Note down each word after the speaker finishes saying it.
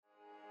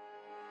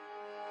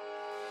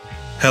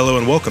Hello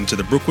and welcome to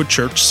the Brookwood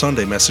Church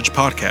Sunday Message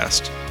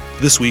Podcast.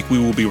 This week we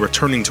will be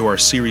returning to our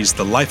series,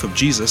 The Life of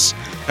Jesus,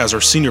 as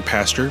our senior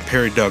pastor,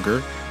 Perry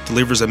Duggar,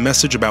 delivers a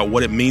message about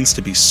what it means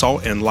to be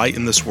salt and light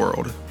in this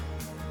world.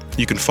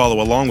 You can follow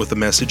along with the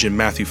message in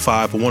Matthew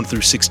 5, 1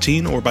 through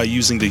 16, or by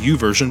using the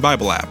YouVersion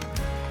Bible app.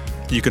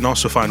 You can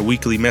also find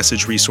weekly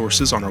message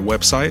resources on our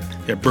website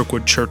at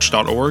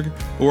brookwoodchurch.org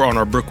or on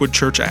our Brookwood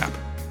Church app.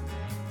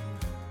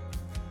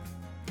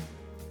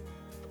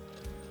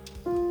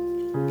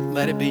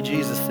 Let it be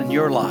Jesus in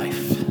your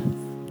life.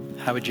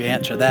 How would you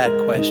answer that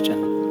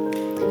question?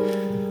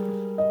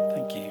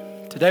 Thank you.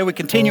 Today we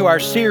continue our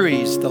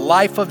series, The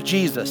Life of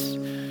Jesus.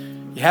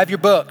 You have your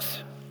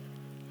books.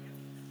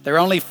 They're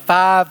only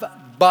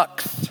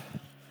 $5.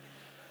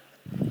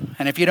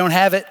 And if you don't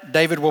have it,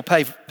 David will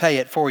pay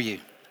it for you.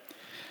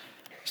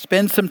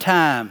 Spend some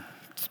time,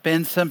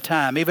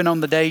 even on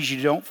the days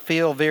you don't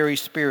feel very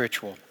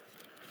spiritual.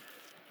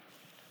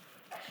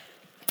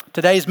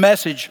 Today's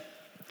message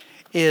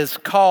is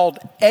called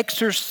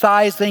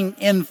Exercising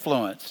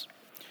Influence.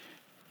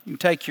 You can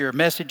take your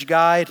message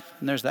guide,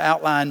 and there's the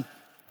outline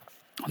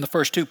on the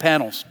first two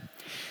panels.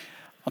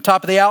 On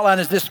top of the outline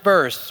is this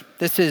verse.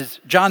 This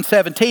is John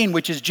 17,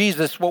 which is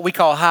Jesus, what we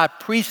call high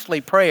priestly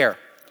prayer.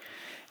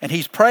 And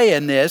he's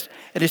praying this,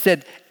 and he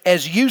said,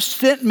 "As you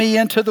sent me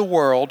into the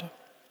world,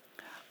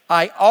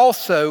 I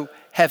also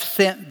have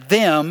sent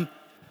them,"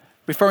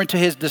 referring to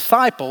his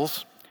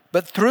disciples,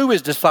 but through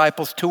his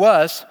disciples to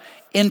us,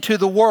 into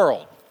the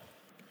world.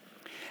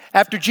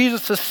 After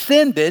Jesus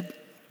ascended,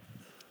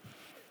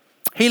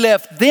 he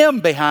left them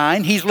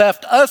behind. He's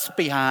left us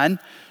behind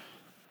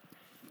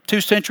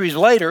 2 centuries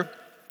later,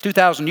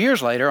 2,000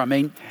 years later,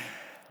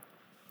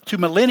 2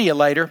 millennia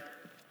later.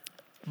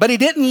 But he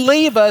didn't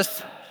leave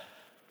us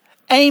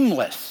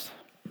aimless.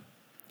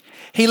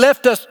 He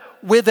left us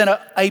with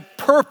a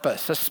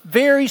purpose, a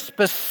very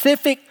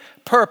specific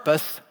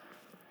purpose,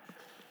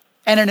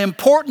 and an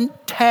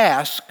important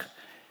task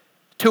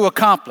to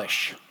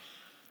accomplish.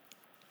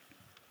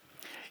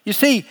 You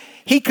see,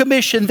 he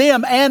commissioned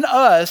them and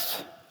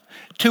us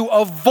to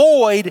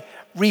avoid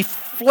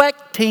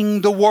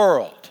reflecting the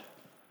world.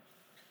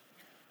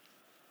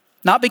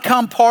 Not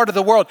become part of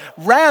the world,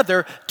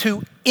 rather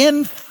to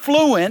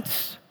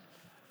influence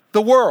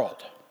the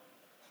world.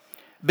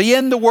 Be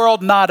in the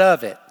world, not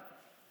of it.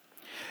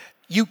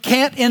 You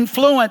can't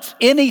influence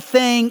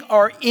anything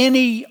or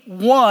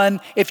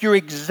anyone if you're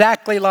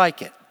exactly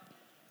like it.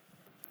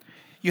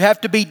 You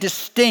have to be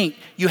distinct.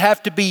 You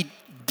have to be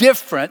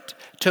different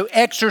to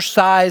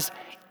exercise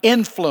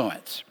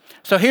influence.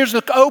 So here's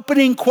the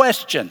opening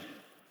question.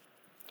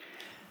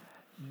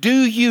 Do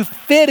you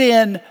fit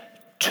in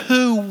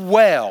too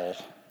well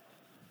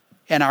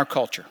in our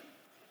culture?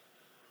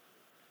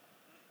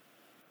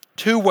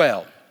 Too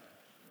well.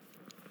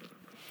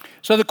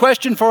 So the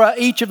question for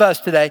each of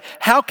us today,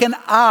 how can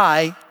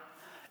I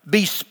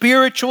be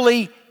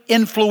spiritually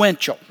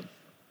influential?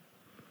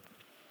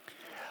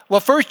 Well,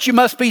 first you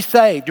must be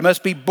saved. You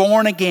must be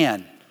born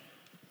again.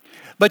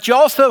 But you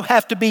also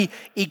have to be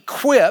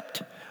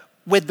equipped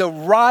with the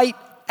right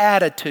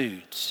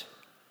attitudes.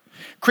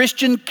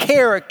 Christian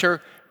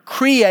character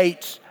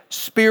creates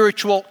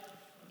spiritual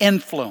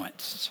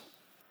influence.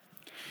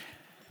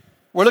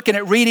 We're looking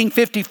at reading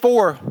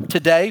 54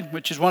 today,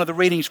 which is one of the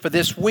readings for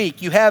this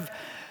week. You have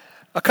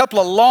a couple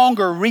of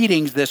longer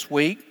readings this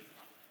week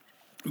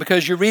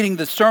because you're reading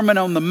the Sermon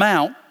on the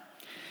Mount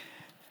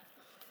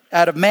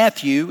out of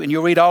Matthew, and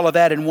you'll read all of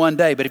that in one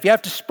day. But if you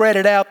have to spread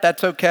it out,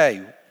 that's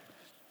okay.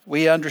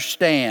 We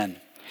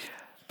understand.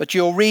 But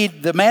you'll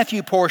read the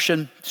Matthew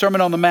portion, Sermon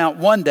on the Mount,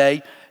 one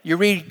day. You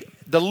read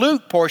the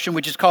Luke portion,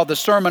 which is called the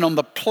Sermon on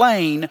the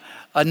Plain,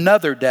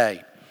 another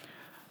day.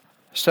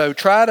 So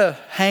try to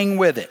hang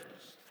with it.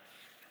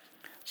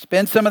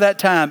 Spend some of that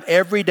time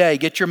every day.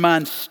 Get your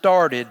mind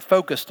started,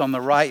 focused on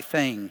the right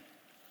thing.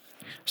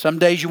 Some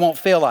days you won't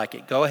feel like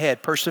it. Go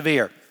ahead,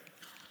 persevere.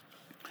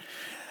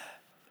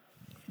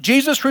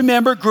 Jesus,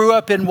 remember, grew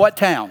up in what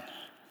town?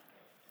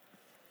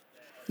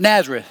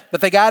 Nazareth.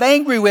 But they got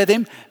angry with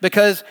him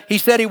because he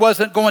said he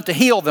wasn't going to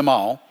heal them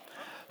all.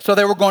 So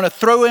they were going to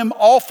throw him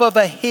off of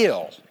a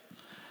hill.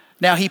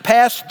 Now he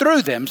passed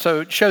through them,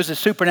 so it shows his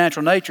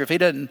supernatural nature. If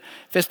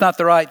it's not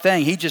the right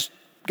thing, he just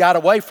got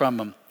away from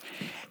them.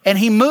 And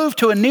he moved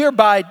to a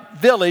nearby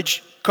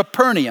village,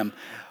 Capernaum.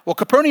 Well,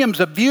 Capernaum's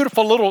a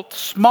beautiful little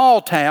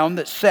small town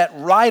that's set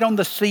right on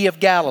the Sea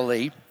of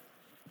Galilee.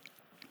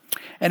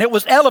 And it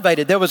was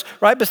elevated. There was,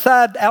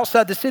 outside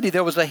the city,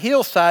 there was a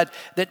hillside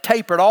that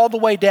tapered all the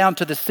way down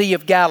to the Sea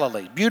of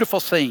Galilee. Beautiful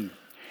scene.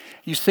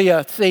 You see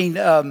a scene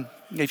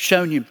they've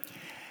shown you.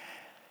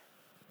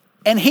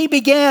 And he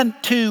began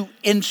to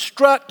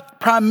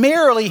instruct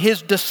primarily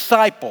his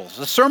disciples.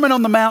 The Sermon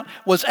on the Mount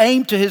was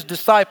aimed to his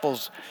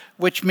disciples,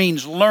 which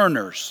means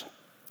learners.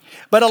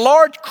 But a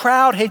large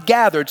crowd had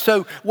gathered,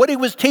 so what he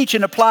was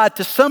teaching applied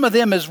to some of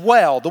them as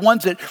well, the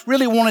ones that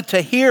really wanted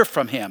to hear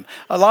from him.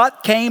 A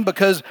lot came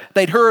because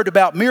they'd heard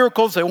about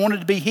miracles, they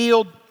wanted to be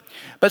healed.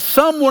 But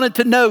some wanted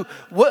to know,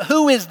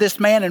 who is this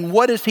man and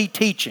what is he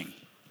teaching?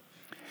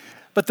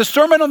 But the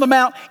Sermon on the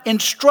Mount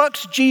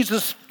instructs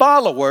Jesus'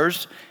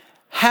 followers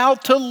how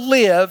to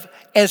live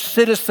as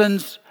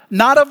citizens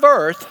not of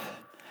earth,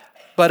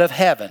 but of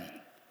heaven,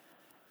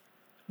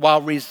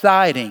 while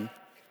residing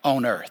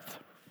on earth.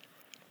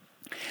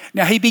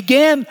 Now, he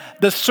began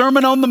the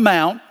Sermon on the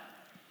Mount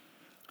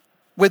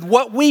with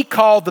what we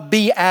call the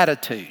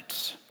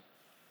Beatitudes.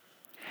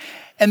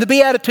 And the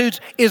Beatitudes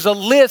is a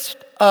list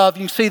of,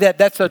 you can see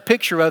that's a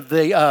picture of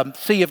the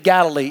Sea of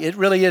Galilee. It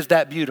really is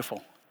that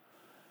beautiful.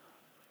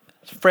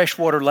 It's a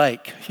freshwater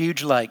lake,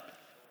 huge lake.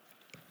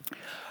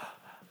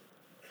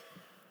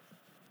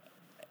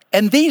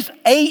 And these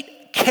 8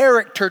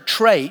 character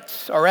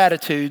traits or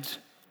attitudes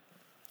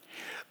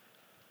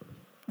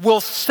will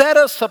set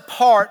us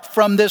apart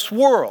from this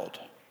world,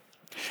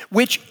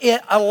 which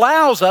it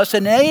allows us,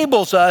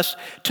 enables us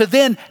to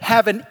then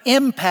have an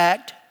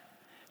impact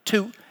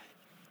to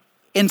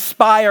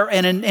inspire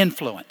and an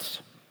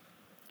influence.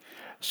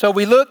 So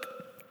we look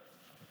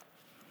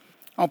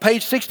on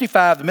page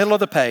 65, the middle of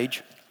the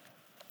page,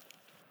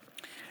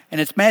 and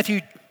it's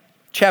Matthew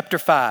chapter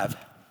 5,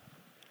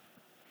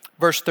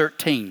 verse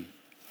 13.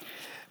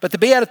 But the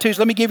Beatitudes,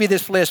 let me give you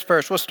this list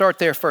first. We'll start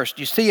there first.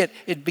 You see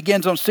it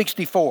begins on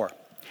 64.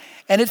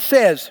 And it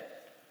says,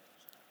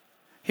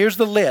 here's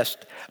the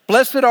list.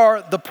 Blessed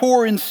are the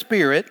poor in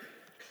spirit.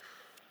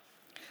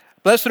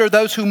 Blessed are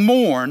those who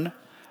mourn.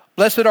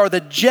 Blessed are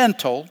the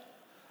gentle.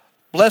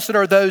 Blessed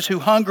are those who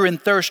hunger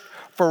and thirst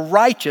for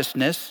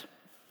righteousness.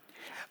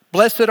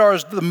 Blessed are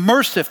the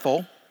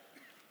merciful.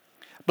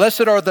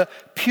 Blessed are the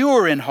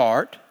pure in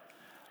heart.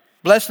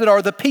 Blessed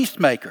are the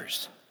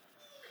peacemakers.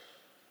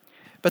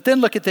 But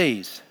then look at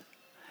these.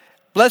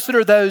 Blessed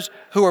are those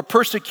who are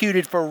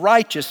persecuted for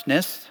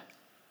righteousness.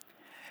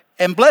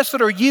 And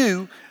blessed are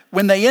you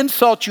when they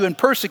insult you and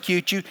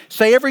persecute you,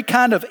 say every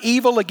kind of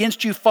evil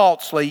against you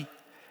falsely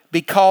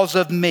because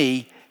of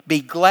me.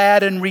 Be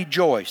glad and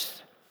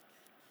rejoice,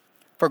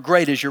 for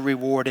great is your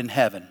reward in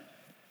heaven.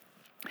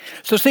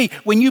 So see,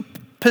 when you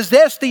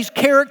possess these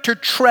character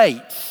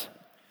traits,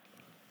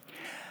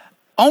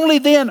 only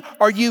then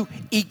are you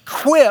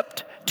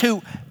equipped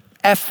to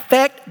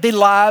affect the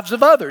lives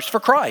of others for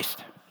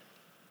Christ.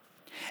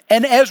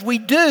 And as we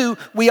do,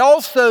 we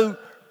also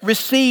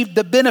receive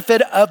the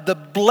benefit of the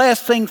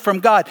blessing from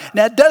God.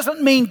 Now, it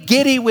doesn't mean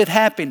giddy with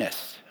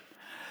happiness,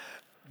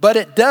 but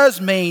it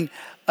does mean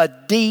a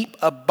deep,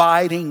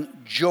 abiding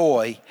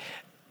joy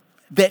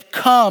that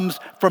comes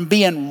from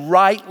being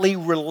rightly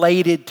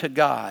related to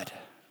God.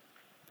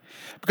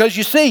 Because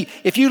you see,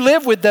 if you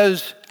live with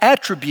those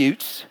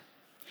attributes,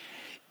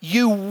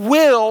 you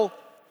will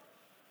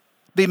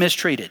be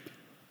mistreated.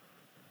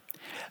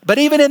 But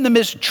even in the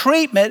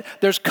mistreatment,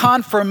 there's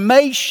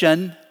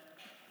confirmation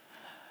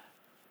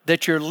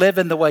that you're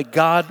living the way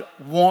God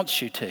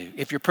wants you to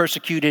if you're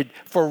persecuted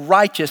for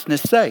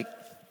righteousness' sake.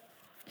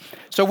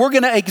 So we're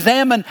going to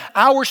examine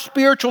our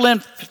spiritual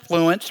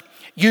influence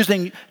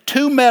using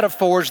 2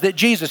 metaphors that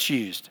Jesus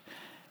used.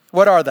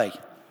 What are they?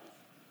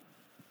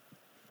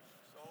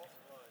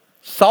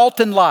 Salt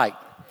and light.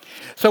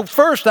 So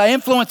first, I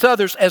influence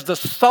others as the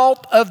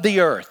salt of the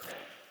earth.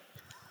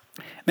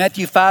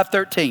 Matthew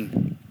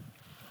 5:13.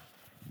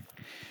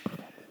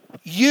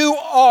 You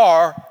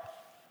are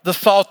the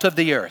salt of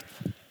the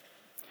earth.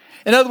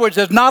 In other words,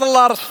 there's not a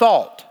lot of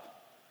salt.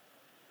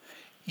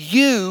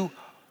 You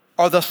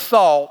are the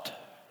salt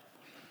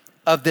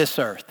of this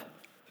earth.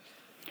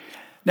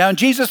 Now, in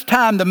Jesus'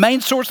 time, the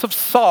main source of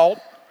salt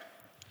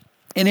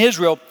in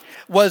Israel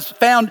was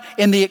found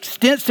in the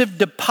extensive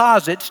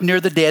deposits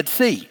near the Dead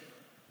Sea.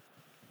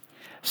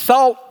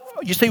 Salt,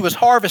 you see, was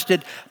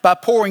harvested by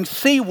pouring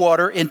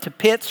seawater into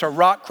pits or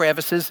rock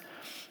crevices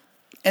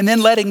and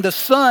then letting the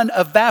sun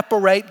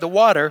evaporate the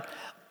water,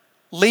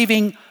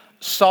 leaving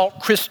salt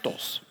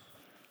crystals.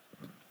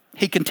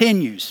 He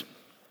continues.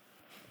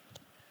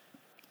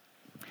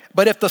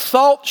 But if the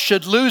salt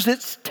should lose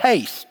its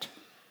taste,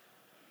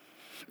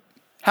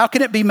 how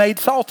can it be made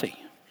salty?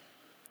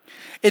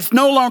 It's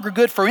no longer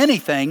good for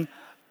anything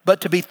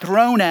but to be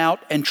thrown out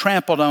and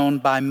trampled on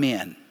by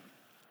men.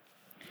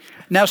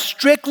 Now,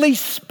 strictly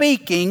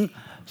speaking,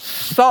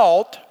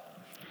 salt,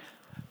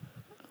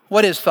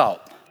 what is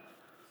salt?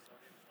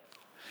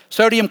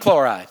 Sodium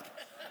chloride.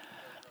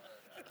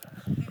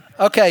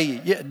 Okay,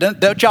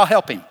 don't y'all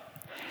help him.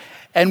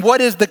 And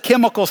what is the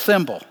chemical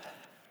symbol?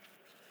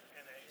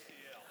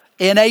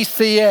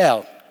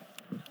 NaCl.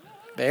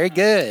 Very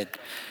good.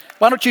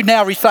 Why don't you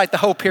now recite the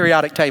whole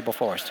periodic table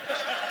for us?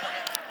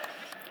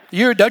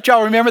 Don't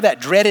y'all remember that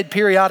dreaded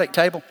periodic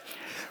table?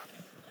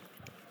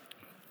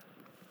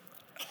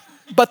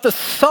 But the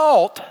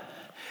salt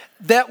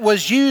that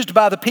was used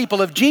by the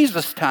people of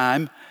Jesus'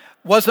 time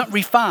wasn't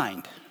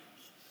refined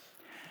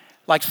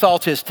like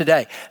salt is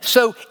today.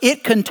 So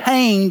it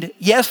contained,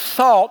 yes,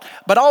 salt,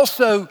 but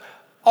also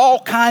all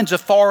kinds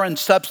of foreign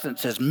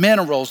substances,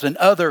 minerals, and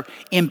other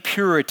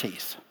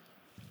impurities.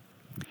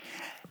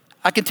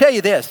 I can tell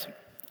you this,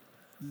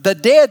 the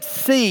Dead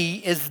Sea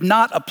is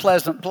not a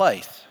pleasant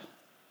place.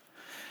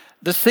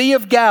 The Sea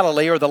of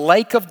Galilee, or the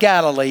Lake of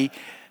Galilee,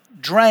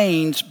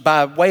 drains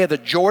by way of the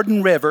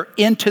Jordan River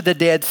into the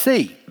Dead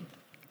Sea,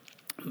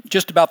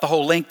 just about the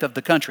whole length of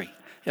the country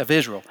of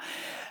Israel.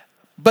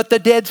 But the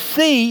Dead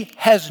Sea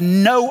has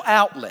no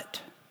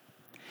outlet.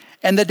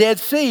 And the Dead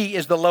Sea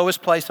is the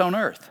lowest place on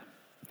earth.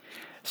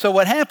 So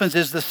what happens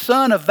is the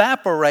sun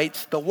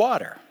evaporates the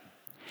water.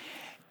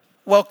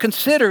 Well,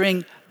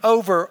 considering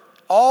over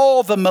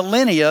all the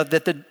millennia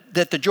that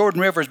the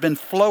Jordan River has been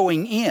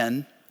flowing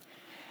in,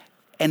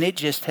 and it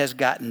just has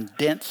gotten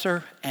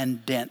denser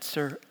and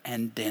denser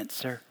and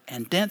denser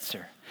and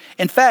denser.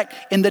 In fact,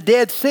 in the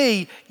Dead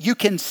Sea, you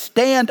can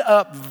stand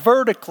up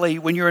vertically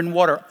when you're in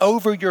water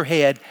over your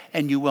head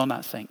and you will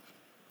not sink.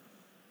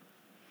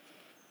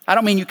 I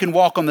don't mean you can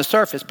walk on the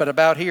surface, but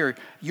about here,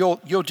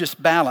 you'll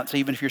just balance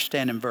even if you're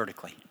standing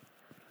vertically.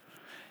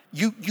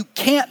 You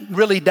can't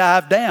really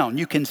dive down.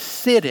 You can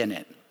sit in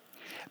it.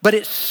 But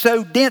it's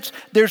so dense,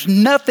 there's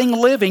nothing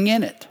living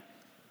in it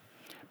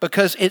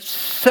because it's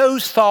so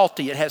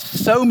salty. It has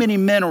so many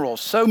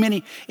minerals, so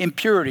many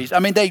impurities. I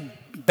mean, they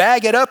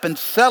bag it up and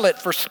sell it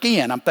for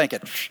skin. I'm thinking,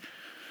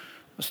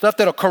 the stuff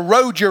that'll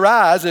corrode your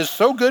eyes is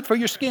so good for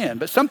your skin.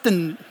 But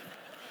I'm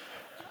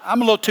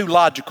a little too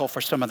logical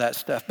for some of that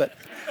stuff. But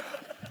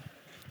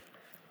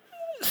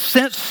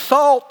since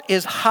salt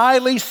is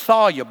highly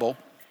soluble,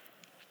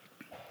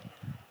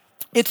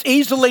 it's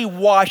easily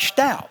washed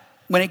out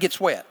when it gets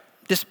wet,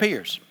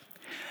 disappears.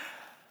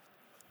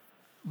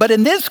 But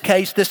in this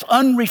case, this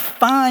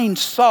unrefined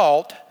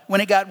salt, when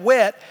it got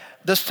wet,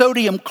 the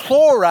sodium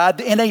chloride,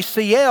 the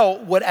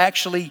NaCl, would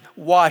actually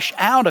wash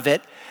out of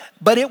it,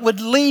 but it would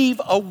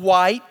leave a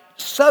white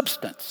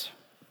substance.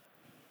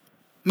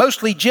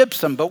 Mostly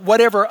gypsum, but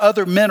whatever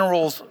other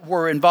minerals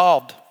were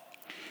involved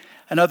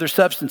and other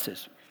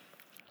substances.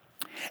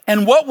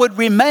 And what would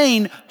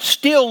remain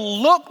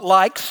still looked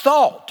like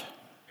salt.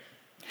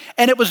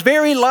 And it was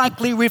very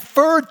likely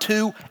referred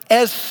to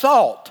as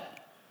salt.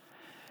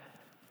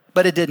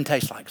 But it didn't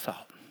taste like salt.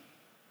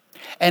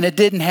 And it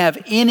didn't have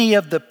any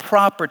of the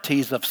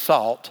properties of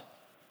salt.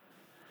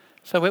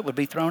 So it would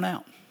be thrown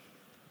out.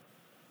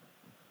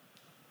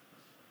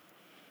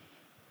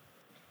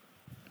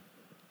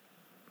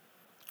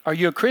 Are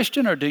you a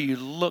Christian or do you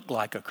look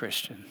like a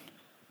Christian?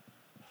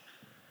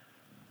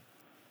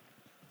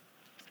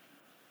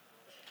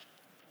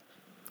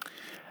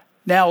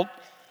 Now,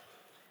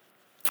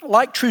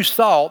 like true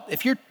salt,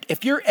 if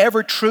you're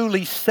ever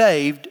truly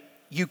saved,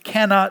 you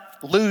cannot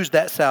lose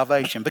that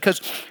salvation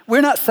because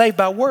we're not saved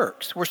by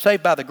works. We're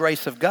saved by the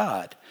grace of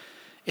God.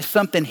 It's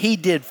something He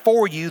did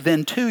for you,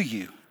 then to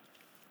you.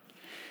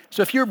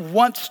 So if you're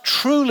once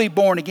truly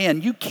born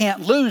again, you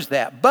can't lose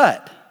that.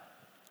 But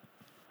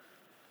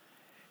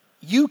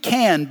you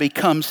can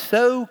become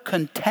so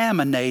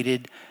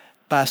contaminated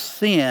by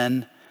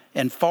sin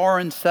and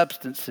foreign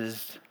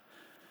substances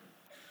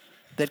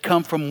that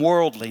come from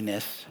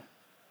worldliness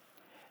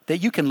that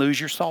you can lose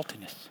your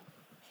saltiness.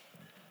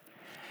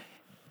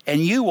 And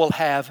you will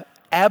have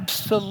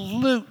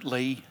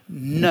absolutely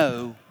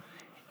no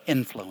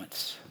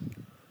influence.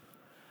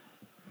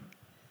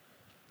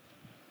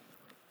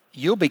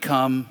 You'll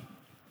become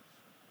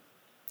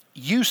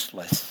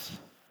useless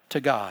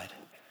to God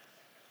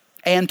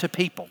and to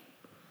people.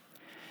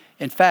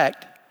 In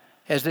fact,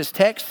 as this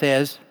text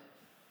says,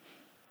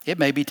 it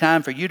may be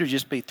time for you to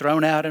just be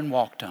thrown out and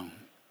walked on.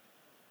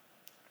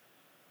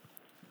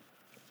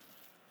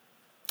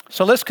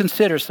 So let's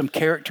consider some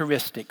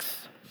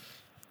characteristics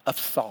of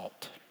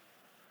salt.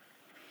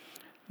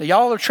 Now,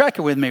 y'all are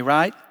tracking with me,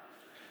 right?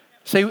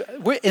 See,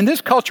 in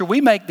this culture,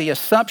 we make the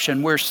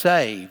assumption we're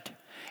saved,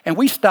 and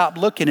we stop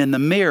looking in the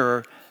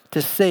mirror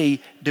to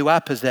see, do I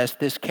possess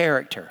this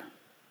character?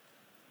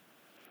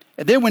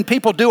 And then when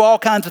people do all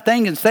kinds of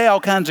things and say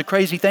all kinds of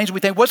crazy things, we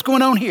think, what's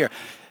going on here?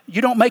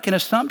 You don't make an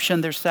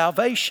assumption there's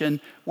salvation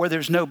where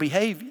there's no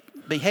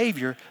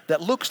behavior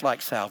that looks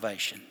like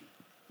salvation.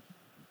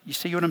 You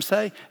see what I'm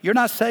saying? You're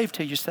not saved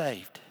till you're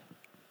saved.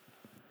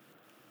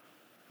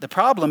 The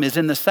problem is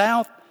in the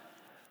South,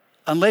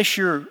 unless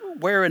you're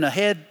wearing a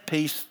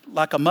headpiece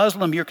like a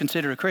Muslim, you're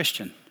considered a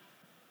Christian.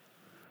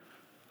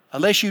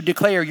 Unless you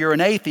declare you're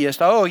an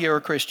atheist, oh, you're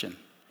a Christian.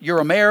 You're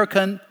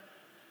American.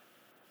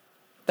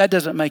 That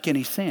doesn't make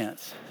any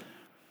sense.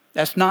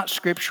 That's not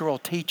scriptural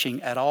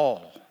teaching at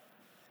all.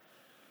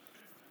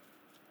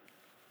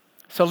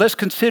 So let's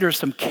consider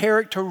some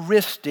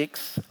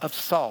characteristics of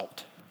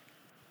salt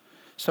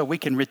so we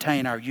can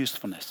retain our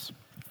usefulness.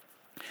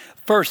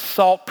 First,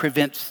 salt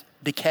prevents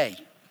decay.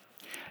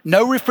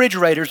 No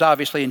refrigerators,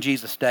 obviously, in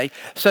Jesus' day.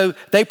 So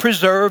they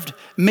preserved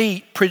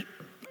meat,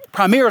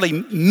 primarily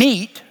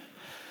meat,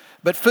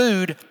 but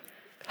food,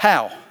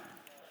 how?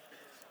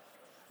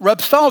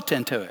 Rub salt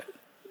into it.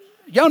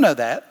 Y'all know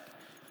that.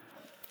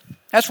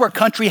 That's where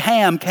country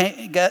ham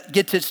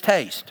gets its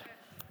taste.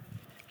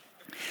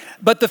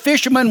 But the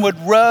fishermen would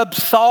rub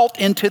salt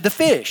into the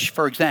fish,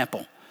 for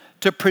example,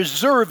 to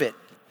preserve it,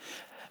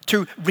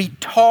 to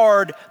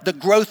retard the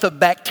growth of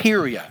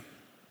bacteria.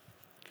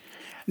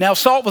 Now,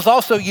 salt was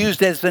also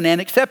used as an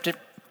antiseptic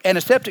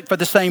for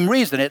the same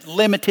reason. It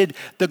limited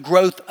the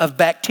growth of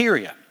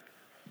bacteria.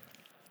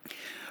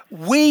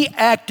 We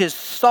act as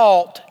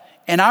salt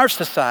in our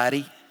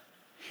society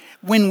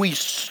when we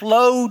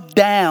slow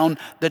down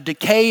the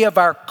decay of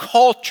our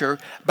culture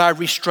by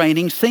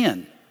restraining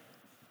sin.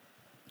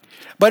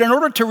 But in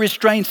order to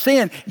restrain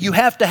sin, you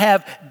have to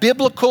have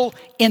biblical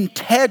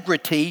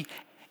integrity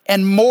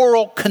and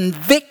moral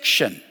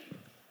conviction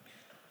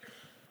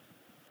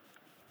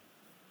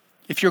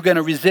if you're going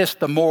to resist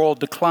the moral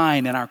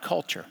decline in our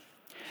culture.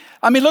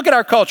 I mean, look at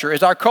our culture.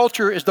 Is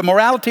the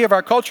morality of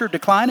our culture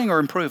declining or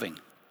improving?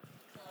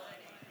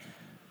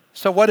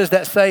 So what does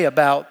that say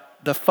about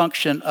the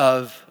function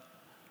of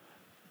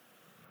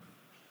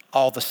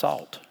all the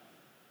salt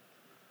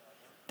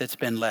that's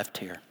been left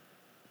here?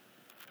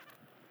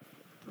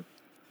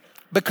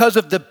 Because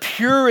of the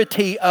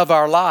purity of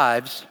our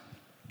lives,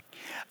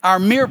 our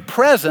mere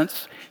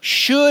presence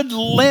should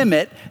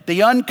limit the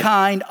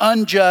unkind,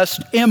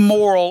 unjust,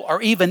 immoral,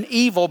 or even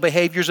evil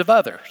behaviors of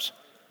others.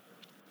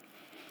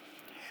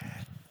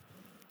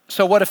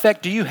 So what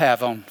effect do you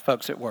have on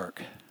folks at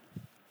work?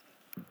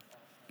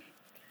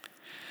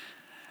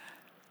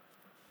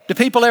 Do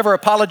people ever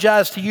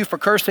apologize to you for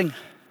cursing?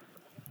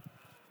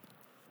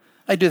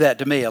 They do that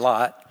to me a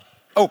lot.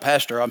 Oh,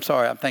 Pastor, I'm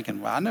sorry. I'm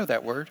thinking, well, I know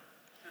that word.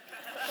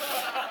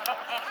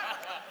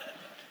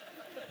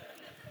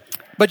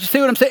 But you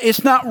see what I'm saying?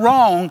 It's not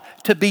wrong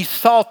to be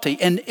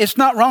salty, and it's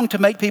not wrong to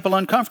make people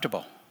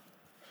uncomfortable.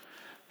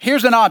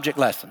 Here's an object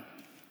lesson.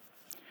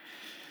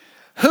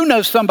 Who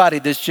knows somebody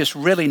that's just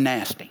really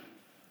nasty?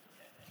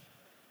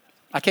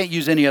 I can't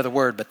use any other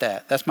word but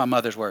that. That's my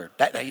mother's word.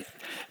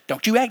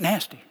 Don't you act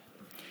nasty.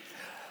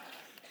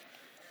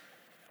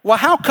 Well,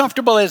 how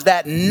comfortable is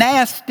that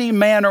nasty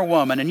man or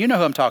woman, and you know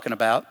who I'm talking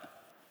about,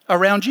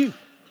 around you?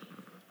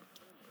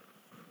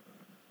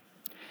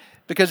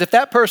 Because if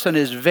that person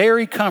is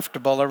very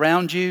comfortable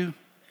around you,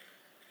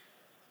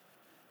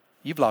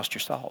 you've lost your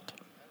salt.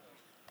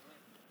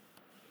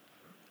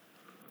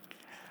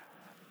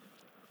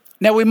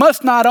 Now, we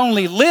must not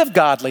only live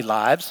godly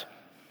lives,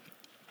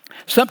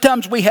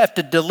 sometimes we have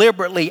to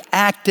deliberately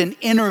act and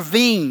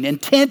intervene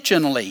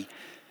intentionally.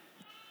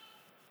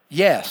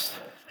 Yes.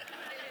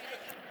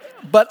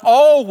 But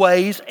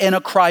always in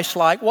a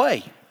Christ-like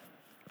way.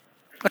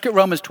 Look at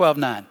Romans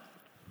 12:9.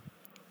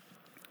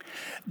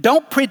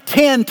 Don't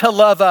pretend to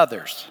love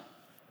others.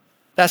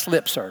 That's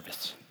lip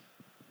service.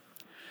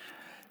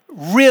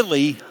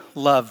 Really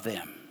love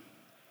them.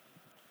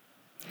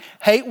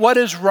 Hate what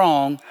is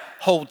wrong,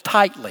 hold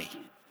tightly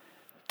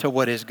to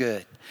what is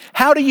good.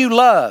 How do you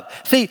love?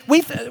 See,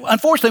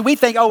 unfortunately, we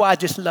think, oh, I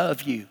just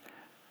love you.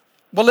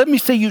 Well, let me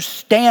see you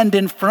stand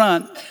in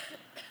front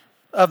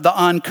of the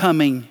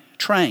oncoming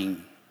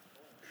train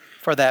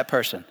for that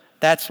person.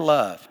 That's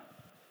love.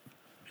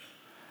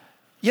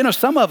 You know,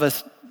 some of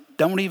us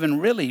don't even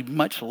really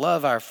much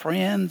love our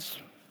friends,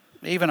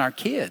 even our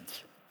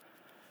kids.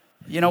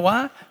 You know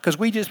why? Because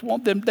we just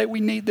want them, that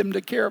we need them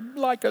to care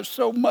like us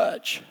so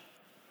much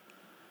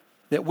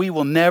that we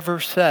will never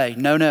say,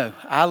 no,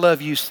 I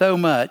love you so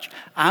much,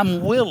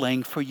 I'm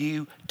willing for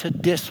you to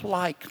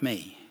dislike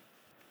me.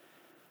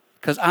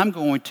 Because I'm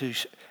going to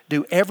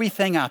do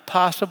everything I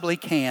possibly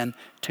can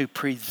to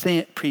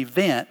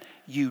prevent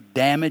you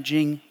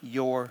damaging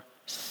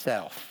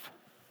yourself.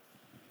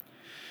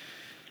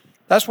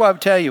 That's why I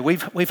would tell you,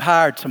 we've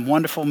hired some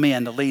wonderful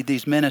men to lead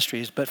these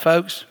ministries. But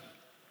folks,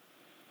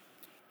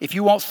 if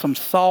you want some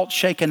salt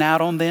shaken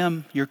out on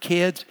them, your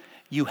kids,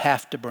 you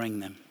have to bring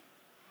them.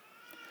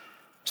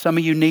 Some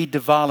of you need to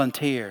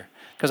volunteer.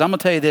 Because I'm going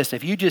to tell you this,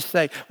 if you just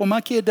say, well,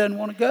 my kid doesn't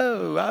want to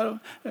go,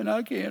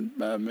 I can't,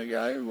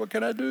 what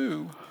can I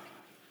do?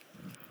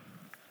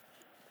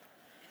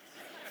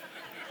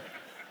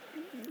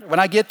 When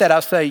I get that,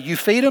 I'll say, you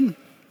feed them,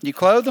 you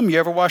clothe them, you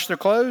ever wash their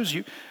clothes?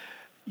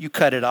 You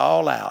cut it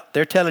all out.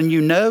 They're telling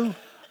you no,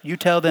 you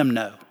tell them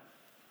no.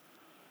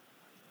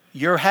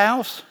 Your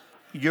house,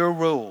 your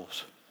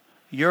rules.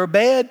 Your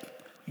bed,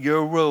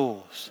 your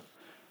rules.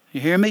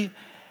 You hear me?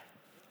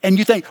 And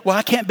you think, well,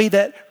 I can't be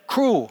that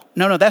cruel.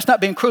 No, that's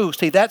not being cruel.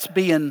 See, that's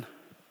being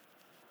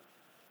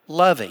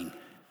loving.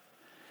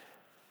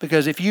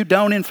 Because if you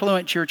don't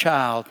influence your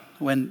child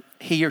when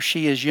he or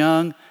she is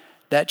young,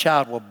 that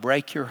child will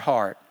break your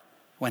heart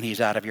when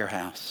he's out of your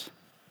house.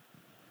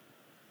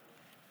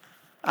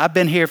 I've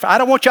been here. I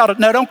don't want y'all to,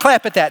 no, don't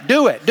clap at that.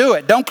 Do it.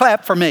 Don't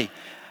clap for me.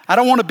 I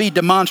don't want to be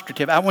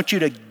demonstrative. I want you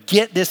to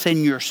get this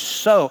in your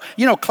soul.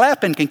 You know,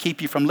 clapping can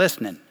keep you from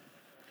listening.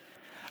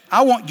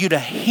 I want you to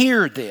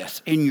hear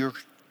this in your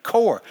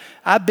core.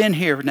 I've been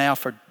here now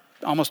for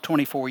almost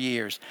 24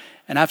 years,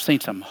 and I've seen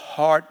some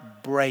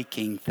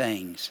heartbreaking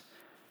things.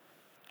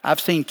 I've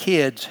seen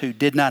kids who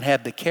did not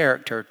have the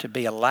character to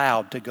be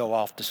allowed to go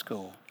off to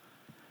school.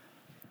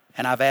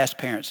 And I've asked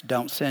parents,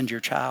 don't send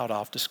your child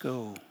off to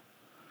school.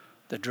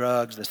 The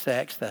drugs, the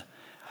sex,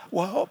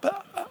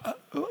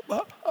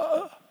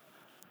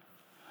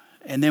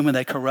 and then when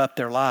they corrupt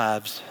their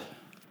lives.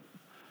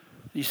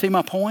 You see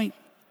my point?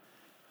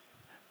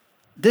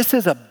 This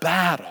is a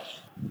battle.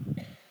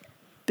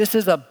 This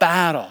is a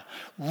battle.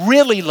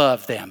 Really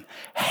love them.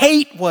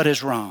 Hate what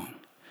is wrong.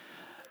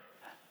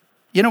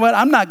 You know what?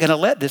 I'm not going to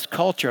let this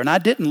culture, and I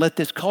didn't let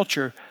this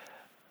culture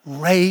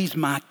raise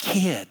my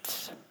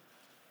kids.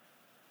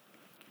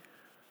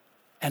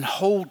 And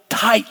hold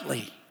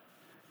tightly.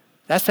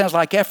 That sounds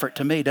like effort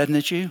to me, doesn't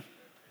it, you?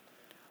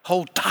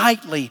 Hold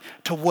tightly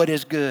to what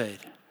is good.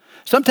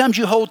 Sometimes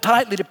you hold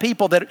tightly to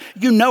people that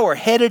you know are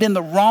headed in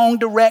the wrong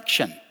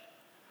direction.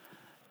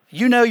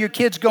 You know your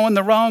kid's going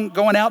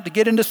out to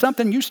get into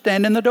something, you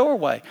stand in the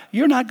doorway.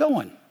 You're not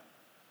going.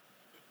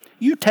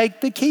 You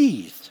take the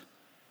keys.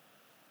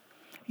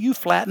 You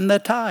flatten the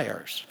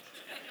tires.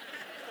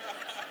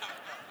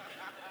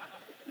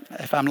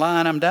 If I'm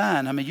lying, I'm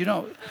dying. I mean, you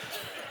don't.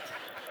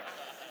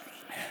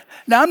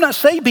 Now, I'm not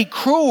saying be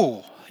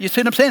cruel. You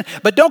see what I'm saying?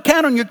 But don't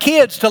count on your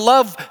kids to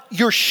love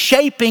your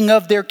shaping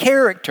of their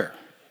character.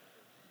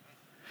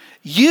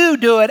 You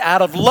do it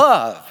out of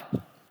love.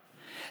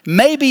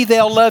 Maybe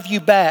they'll love you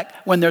back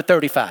when they're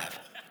 35.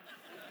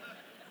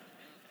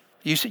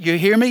 You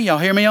hear me? Y'all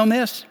hear me on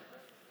this?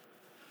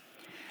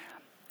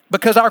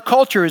 Because our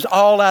culture is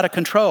all out of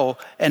control,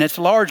 and it's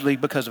largely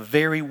because of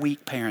very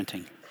weak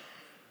parenting.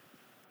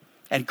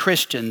 And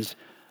Christians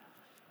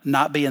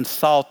not being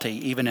salty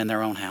even in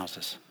their own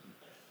houses.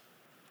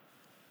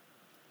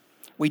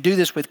 We do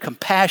this with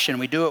compassion.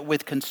 We do it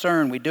with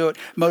concern. We do it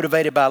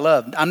motivated by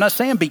love. I'm not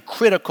saying be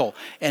critical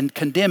and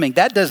condemning.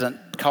 That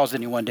doesn't cause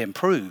anyone to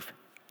improve.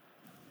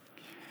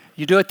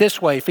 You do it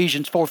this way,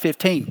 Ephesians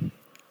 4:15.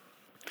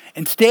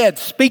 Instead,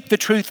 speak the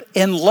truth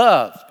in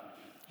love.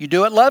 You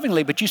do it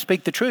lovingly, but you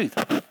speak the truth.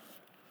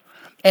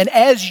 And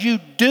as you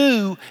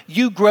do,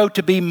 you grow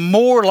to be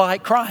more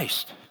like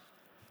Christ,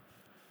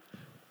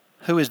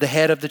 who is the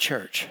head of the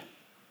church.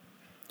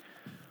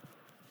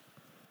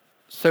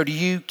 So do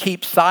you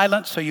keep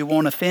silent so you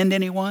won't offend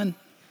anyone?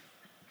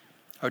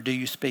 Or do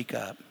you speak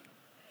up?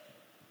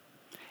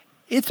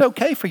 It's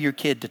okay for your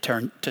kid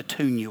to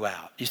tune you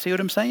out. You see what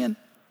I'm saying?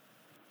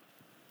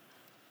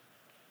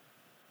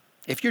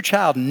 If your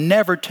child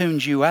never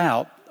tunes you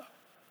out,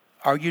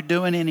 are you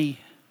doing any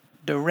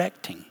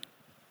directing?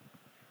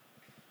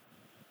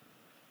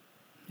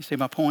 You see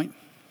my point?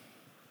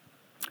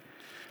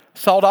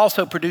 Salt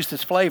also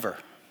produces flavor.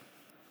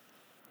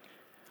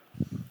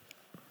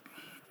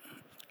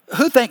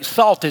 Who thinks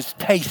salt is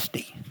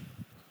tasty?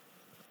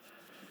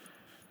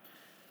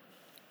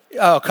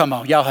 Oh, come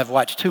on. Y'all have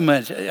watched too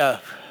much.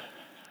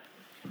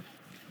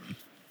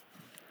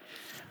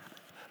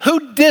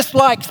 Who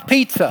dislikes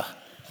pizza?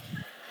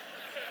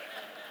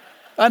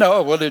 I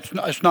know, well,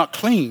 it's not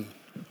clean.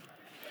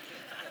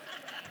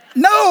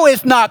 No,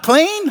 it's not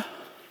clean,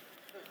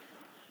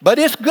 but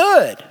it's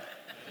good.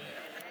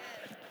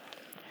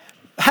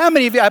 How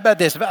many of you, how about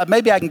this?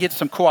 Maybe I can get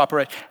some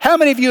cooperation. How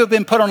many of you have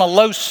been put on a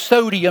low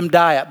sodium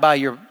diet by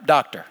your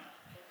doctor?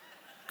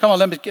 Come on,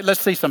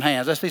 let's see some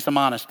hands. Let's see some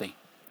honesty.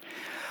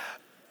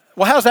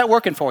 Well, how's that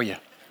working for you?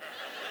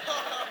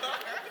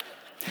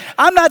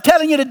 I'm not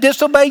telling you to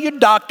disobey your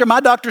doctor.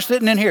 My doctor's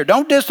sitting in here.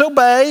 Don't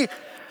disobey.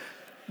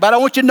 But I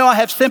want you to know I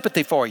have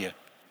sympathy for you.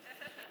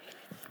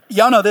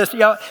 Y'all know this.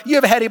 You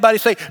ever had anybody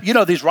say, you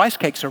know, these rice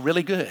cakes are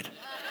really good?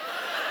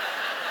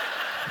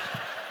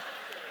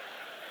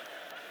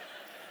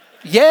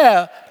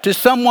 Yeah, to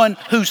someone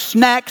who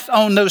snacks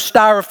on those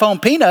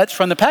styrofoam peanuts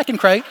from the packing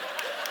crate.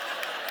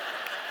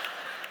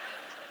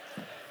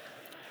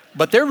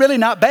 But they're really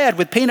not bad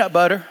with peanut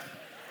butter.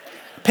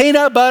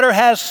 Peanut butter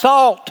has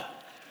salt.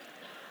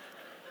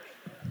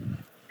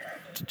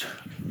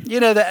 You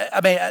know,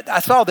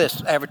 I saw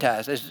this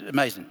advertised. It's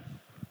amazing.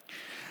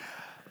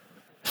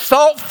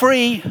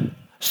 Salt-free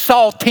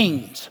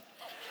saltines.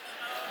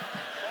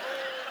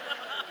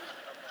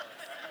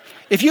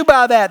 If you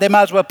buy that, they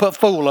might as well put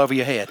fool over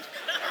your head.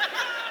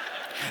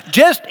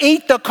 Just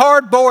eat the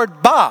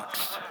cardboard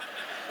box.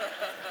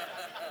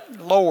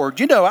 Lord,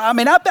 you know, I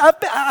mean,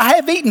 I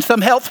have eaten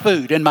some health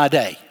food in my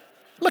day.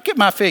 Look at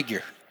my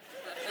figure.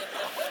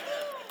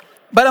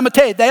 But I'm going to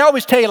tell you, they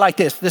always tell you like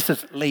this. This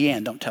is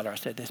Leanne, don't tell her I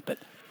said this, but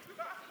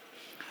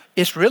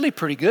it's really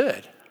pretty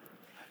good.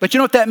 But you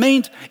know what that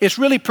means? It's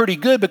really pretty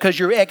good because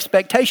your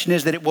expectation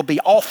is that it will be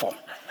awful.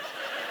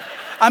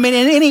 I mean,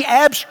 in any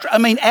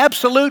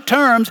absolute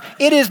terms,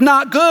 it is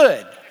not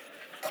good.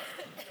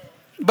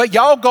 But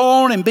y'all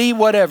go on and be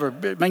whatever.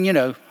 I mean, you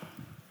know,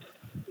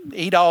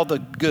 eat all the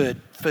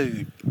good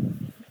food.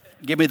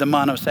 Give me the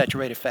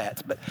monosaturated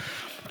fats.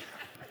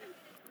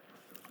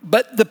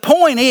 But the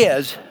point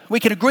is, we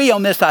can agree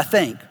on this, I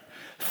think.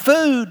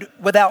 Food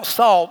without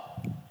salt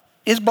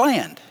is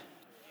bland.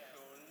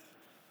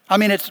 I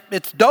mean, it's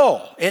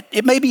dull.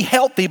 It may be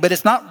healthy, but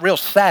it's not real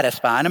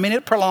satisfying. I mean,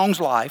 it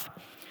prolongs life.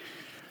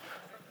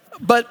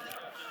 But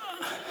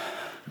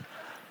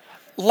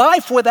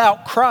life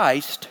without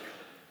Christ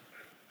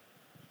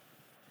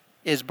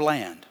is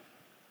bland.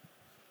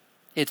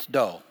 It's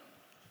dull.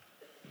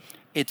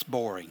 It's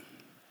boring.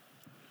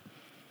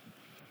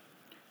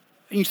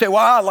 And you say, well,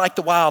 I like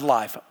the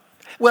wildlife.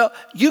 Well,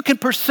 you can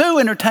pursue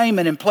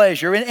entertainment and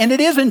pleasure, and it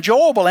is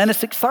enjoyable and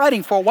it's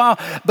exciting for a while,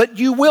 but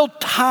you will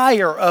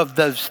tire of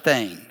those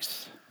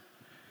things.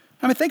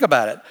 I mean, think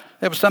about it.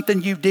 There was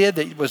something you did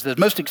that was the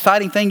most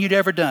exciting thing you'd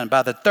ever done.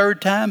 By the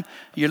third time,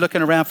 you're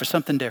looking around for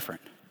something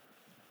different.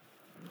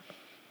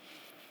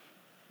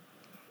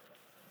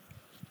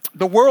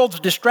 The world's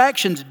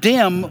distractions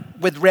dim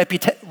with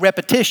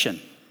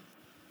repetition.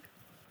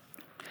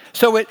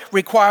 So it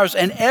requires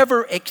an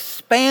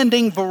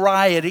ever-expanding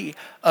variety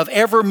of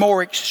ever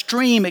more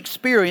extreme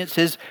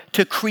experiences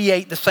to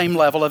create the same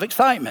level of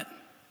excitement.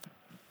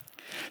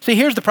 See,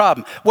 here's the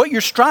problem. What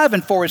you're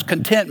striving for is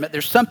contentment.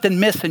 There's something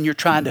missing you're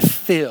trying to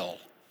fill.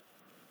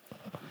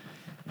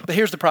 But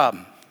here's the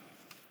problem.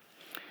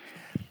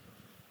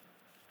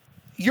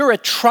 You're a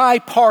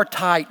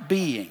tripartite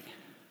being.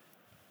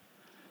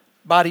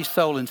 Body,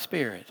 soul, and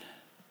spirit.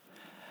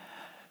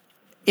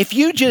 If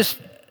you just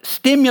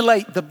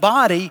stimulate the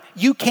body,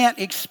 you can't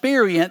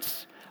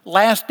experience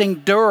lasting,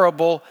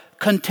 durable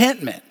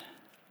contentment.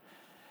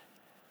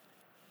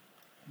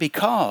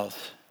 Because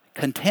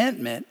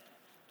contentment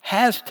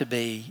has to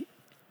be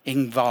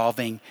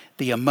involving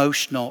the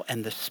emotional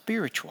and the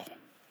spiritual.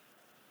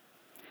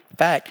 In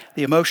fact,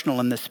 the emotional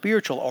and the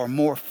spiritual are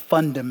more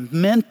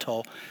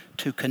fundamental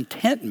to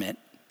contentment,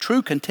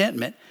 true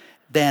contentment,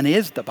 than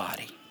is the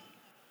body.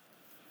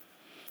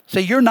 So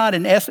your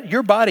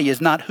body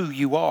is not who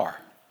you are.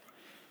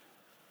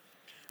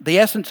 The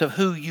essence of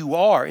who you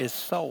are is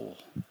soul.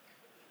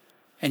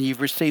 And you've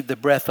received the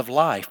breath of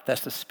life.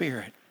 That's the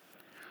spirit.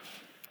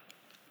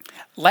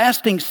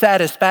 Lasting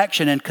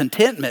satisfaction and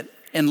contentment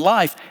in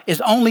life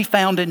is only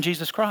found in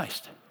Jesus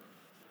Christ.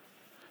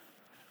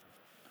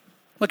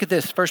 Look at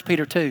this, 1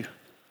 Peter 2.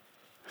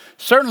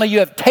 Certainly you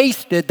have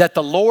tasted that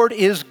the Lord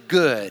is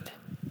good.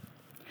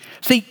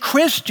 See,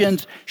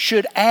 Christians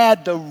should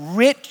add the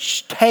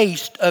rich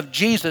taste of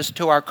Jesus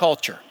to our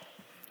culture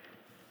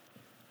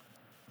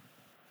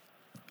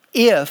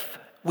if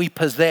we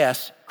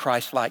possess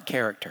Christ-like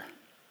character.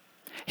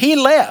 He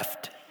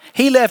left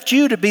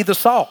you to be the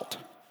salt.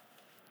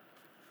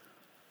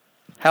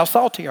 How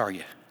salty are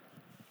you?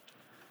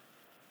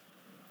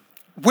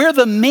 We're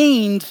the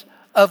means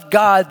of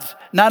God's,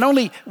 not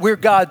only we're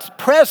God's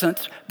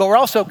presence, but we're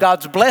also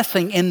God's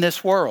blessing in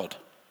this world.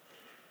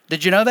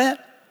 Did you know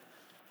that?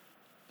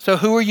 So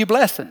who are you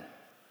blessing?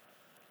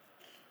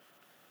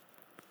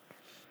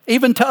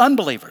 Even to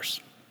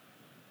unbelievers.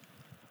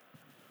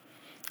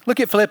 Look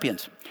at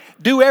Philippians.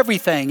 Do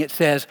everything, it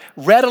says,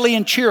 readily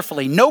and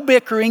cheerfully. No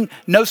bickering,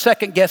 no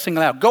second guessing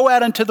allowed. Go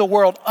out into the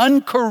world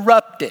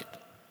uncorrupted,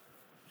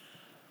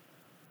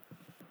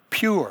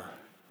 pure,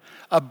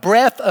 a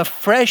breath of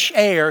fresh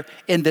air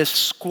in this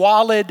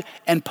squalid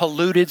and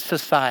polluted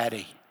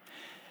society.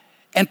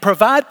 And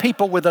provide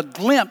people with a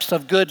glimpse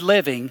of good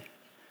living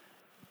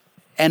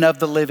and of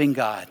the living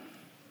God.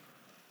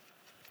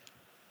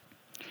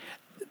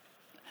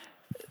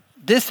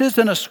 This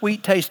isn't a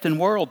sweet tasting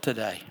world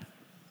today.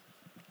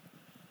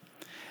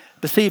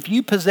 But see, if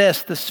you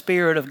possess the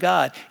Spirit of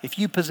God, if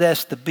you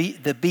possess the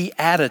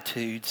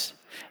Beatitudes,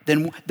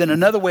 then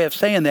another way of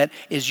saying that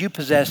is you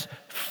possess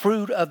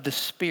fruit of the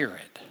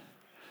Spirit.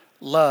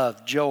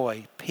 Love,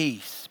 joy,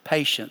 peace,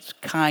 patience,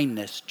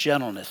 kindness,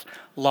 gentleness,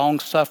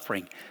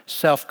 long-suffering,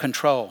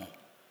 self-control.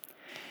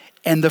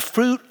 And the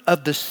fruit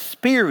of the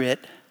Spirit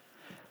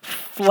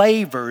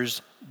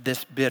flavors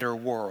this bitter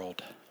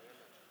world.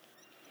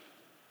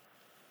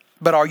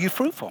 But are you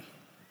fruitful?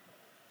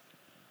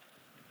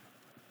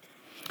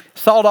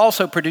 Salt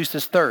also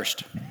produces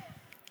thirst.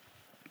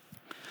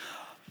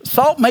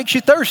 Salt makes you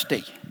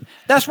thirsty.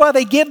 That's why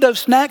they give those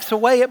snacks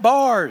away at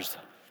bars.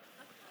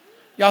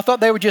 Y'all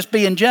thought they were just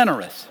being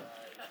generous.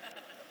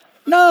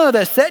 No,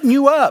 they're setting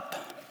you up.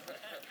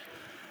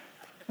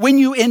 When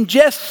you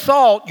ingest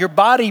salt, your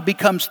body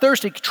becomes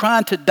thirsty,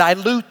 trying to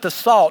dilute the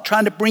salt,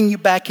 trying to bring you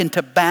back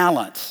into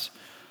balance.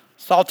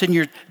 Salt in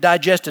your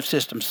digestive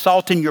system,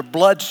 salt in your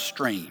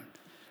bloodstream.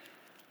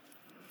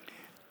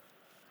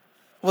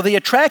 Well, the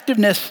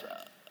attractiveness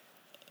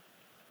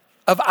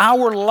of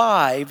our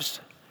lives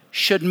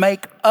should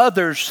make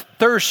others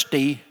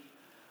thirsty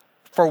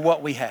for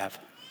what we have.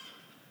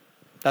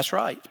 That's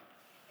right.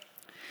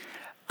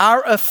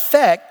 Our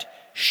effect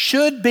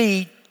should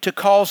be to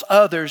cause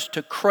others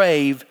to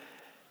crave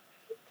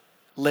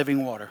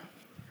living water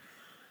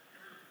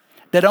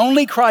that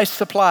only Christ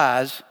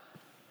supplies,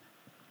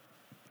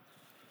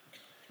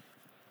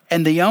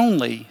 and the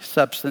only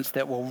substance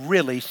that will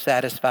really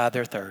satisfy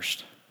their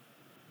thirst.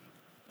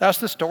 That's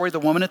the story of the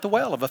woman at the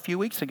well of a few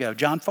weeks ago,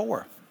 John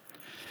 4.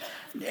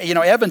 You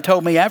know, Evan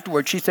told me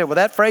afterwards, she said, well,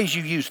 that phrase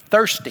you use,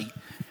 thirsty,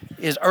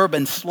 is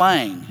urban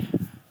slang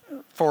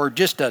for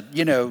just a,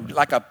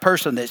 like a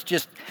person that's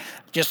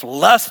just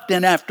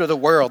lusting after the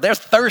world. They're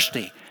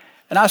thirsty.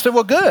 And I said,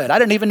 well, good. I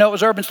didn't even know it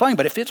was urban slang,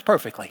 but it fits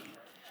perfectly.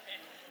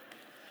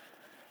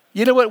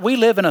 You know what? We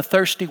live in a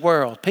thirsty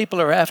world.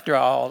 People are after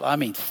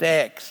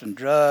sex and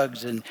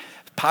drugs and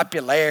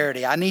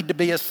popularity. I need to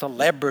be a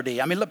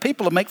celebrity. Look,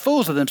 people will make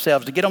fools of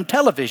themselves to get on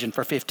television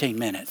for 15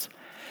 minutes.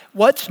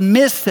 What's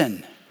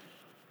missing?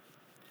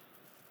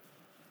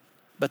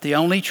 But the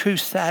only true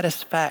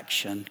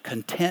satisfaction,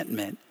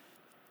 contentment,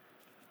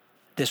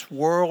 this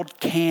world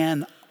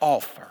can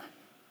offer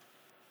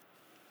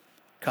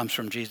comes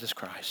from Jesus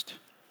Christ.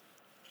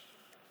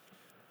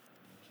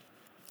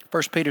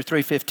 1 Peter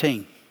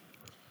 3:15.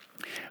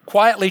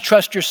 Quietly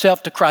trust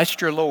yourself to Christ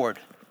your Lord.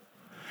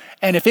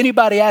 And if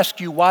anybody asks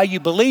you why you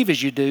believe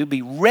as you do,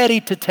 be ready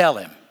to tell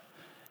him,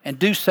 and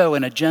do so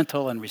in a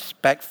gentle and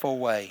respectful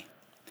way.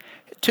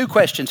 2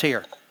 questions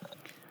here.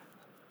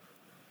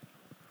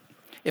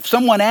 If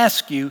someone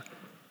asks you,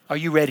 are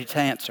you ready to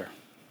answer?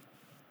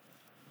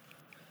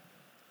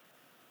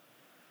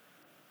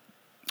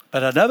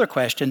 But another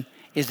question,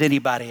 is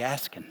anybody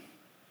asking?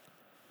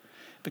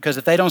 Because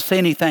if they don't see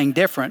anything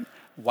different,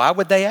 why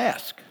would they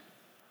ask?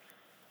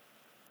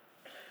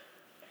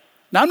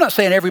 Now, I'm not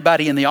saying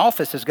everybody in the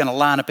office is going to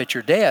line up at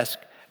your desk,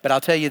 but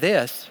I'll tell you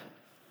this.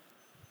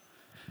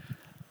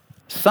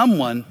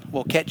 Someone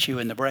will catch you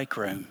in the break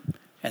room,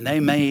 and they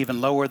may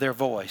even lower their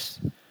voice.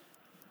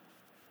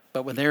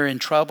 But when they're in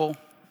trouble,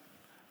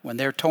 when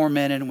they're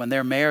tormented, when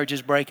their marriage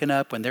is breaking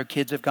up, when their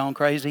kids have gone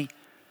crazy,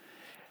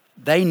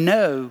 they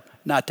know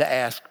not to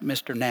ask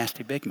Mr.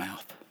 Nasty Big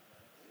Mouth.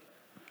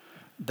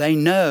 They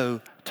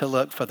know to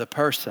look for the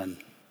person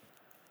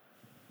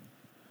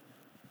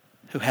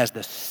who has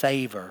the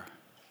savor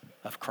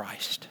of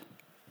Christ.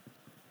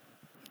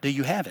 Do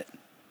you have it?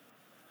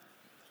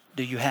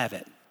 Do you have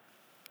it?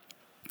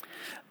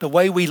 The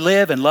way we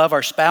live and love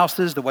our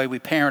spouses, the way we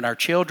parent our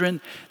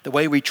children, the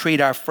way we treat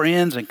our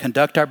friends and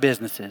conduct our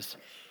businesses.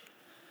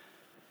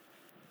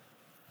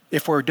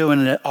 If we're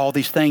doing all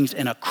these things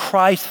in a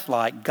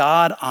Christ-like,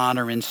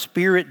 God-honoring,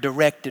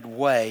 Spirit-directed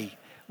way,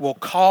 will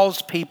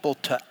cause people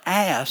to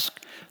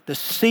ask the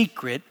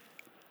secret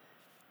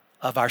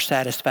of our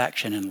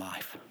satisfaction in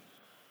life.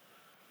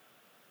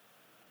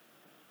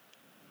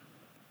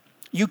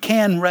 You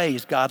can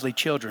raise godly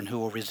children who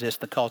will resist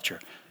the culture,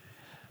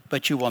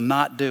 but you will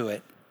not do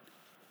it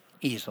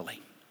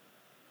easily.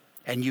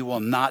 And you will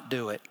not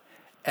do it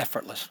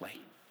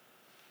effortlessly.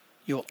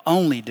 You'll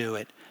only do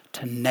it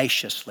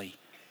tenaciously,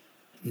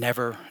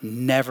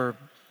 never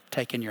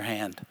taking your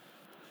hand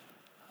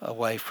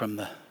away from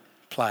the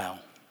plow.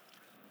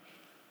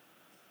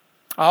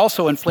 I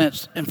also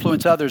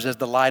influence others as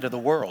the light of the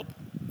world.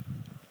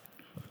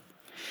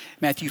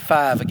 Matthew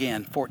 5,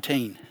 again,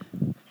 14.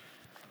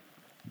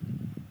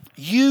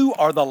 You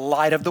are the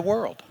light of the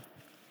world.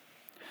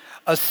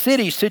 A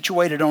city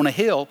situated on a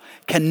hill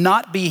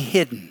cannot be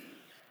hidden.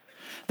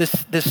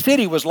 The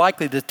city was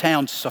likely the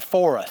town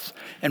Sepphoris.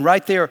 And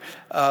right there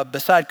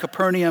beside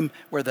Capernaum,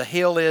 where the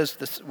hill is,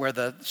 where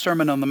the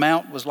Sermon on the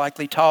Mount was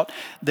likely taught,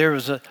 there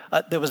was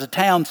a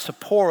town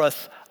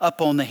Sepphoris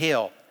up on the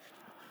hill.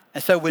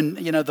 And so when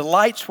the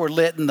lights were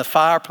lit and the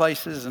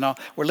fireplaces and all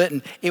were lit,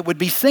 and it would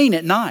be seen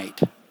at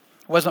night. It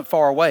wasn't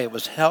far away. It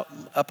was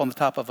up on the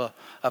top of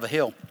a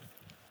hill.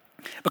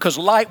 Because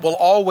light will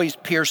always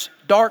pierce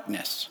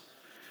darkness.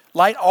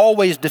 Light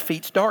always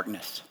defeats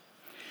darkness.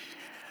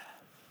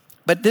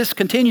 But this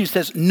continues,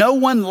 says, no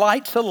one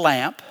lights a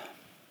lamp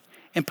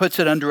and puts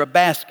it under a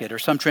basket, or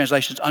some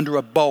translations under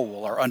a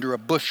bowl or under a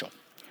bushel,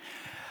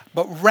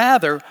 but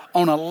rather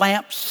on a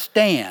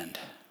lampstand.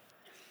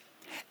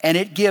 And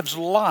it gives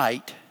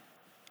light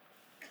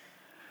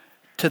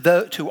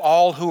to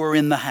all who are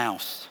in the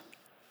house.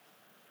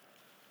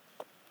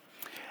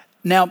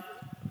 Now,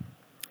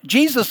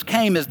 Jesus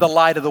came as the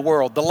light of the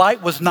world. The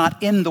light was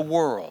not in the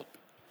world.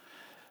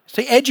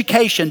 See,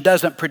 education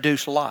doesn't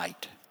produce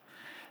light.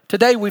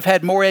 Today we've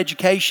had more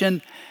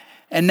education,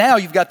 and now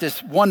you've got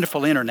this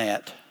wonderful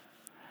internet.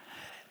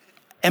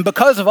 And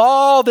because of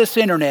all this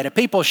internet and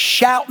people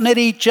shouting at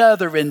each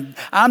other and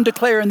I'm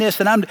declaring this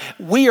and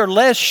we are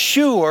less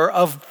sure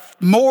of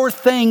more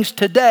things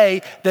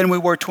today than we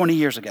were 20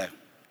 years ago.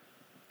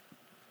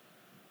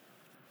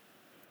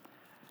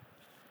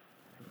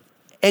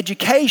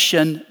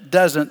 Education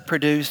doesn't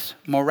produce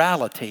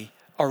morality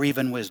or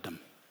even wisdom.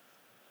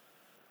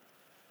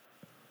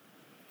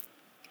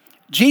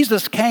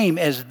 Jesus came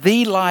as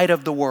the light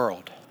of the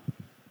world.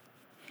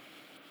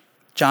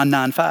 John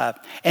 9:5.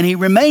 And he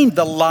remained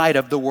the light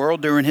of the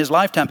world during his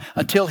lifetime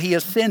until he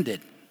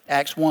ascended.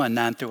 Acts 1,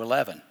 9 through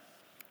 11.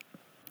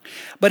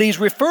 But he's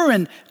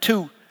referring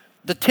to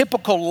the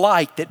typical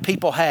light that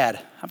people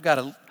had. I've got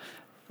a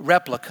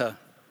replica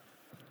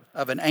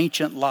of an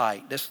ancient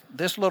light.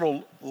 This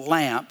little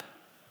lamp,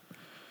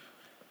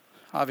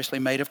 obviously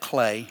made of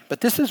clay,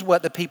 but this is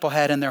what the people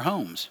had in their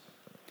homes.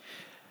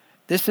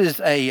 This is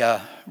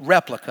a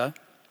replica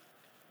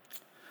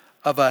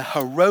of a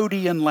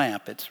Herodian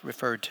lamp, it's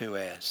referred to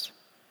as.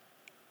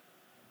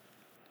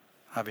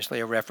 Obviously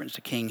a reference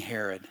to King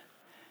Herod.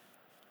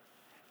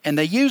 And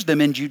they used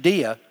them in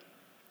Judea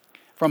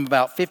from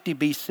about 50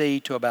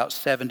 BC to about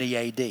 70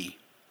 AD.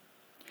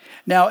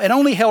 Now, it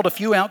only held a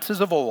few ounces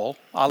of oil,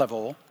 olive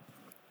oil,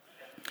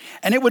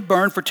 and it would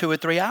burn for 2 or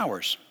 3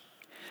 hours.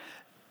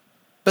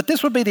 But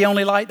this would be the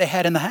only light they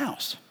had in the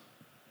house.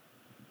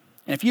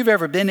 And if you've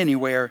ever been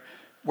anywhere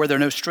where there are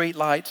no street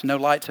lights, no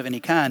lights of any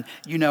kind,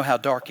 you know how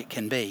dark it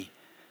can be.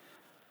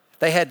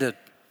 They had to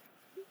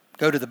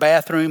go to the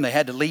bathroom, they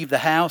had to leave the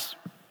house.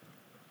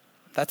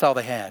 That's all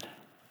they had.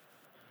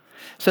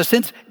 So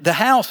since the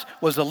house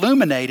was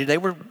illuminated, they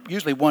were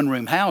usually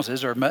one-room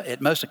houses, or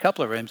at most a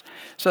couple of rooms.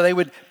 So they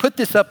would put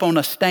this up on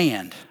a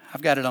stand.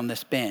 I've got it on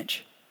this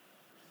bench.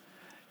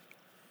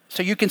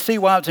 So you can see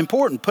why it's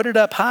important. Put it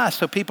up high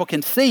so people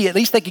can see. At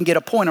least they can get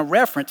a point of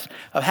reference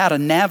of how to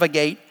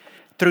navigate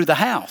through the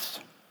house.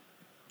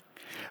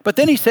 But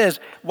then he says,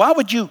 why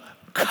would you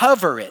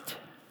cover it?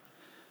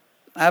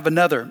 I have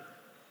another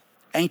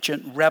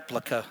ancient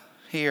replica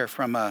here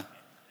from a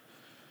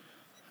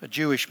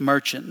Jewish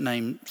merchant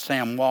named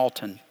Sam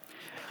Walton.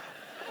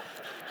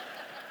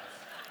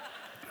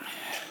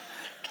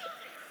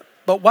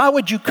 But why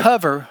would you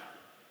cover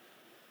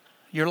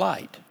your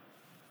light?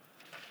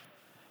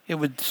 It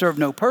would serve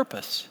no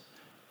purpose.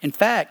 In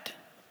fact,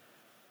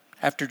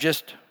 after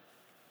just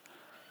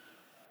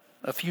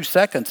a few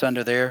seconds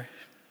under there,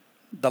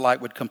 the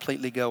light would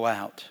completely go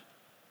out.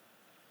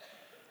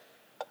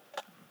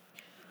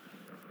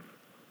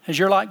 Has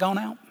your light gone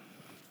out?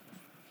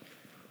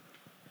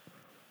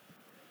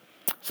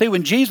 See,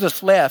 when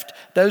Jesus left,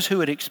 those who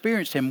had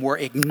experienced him were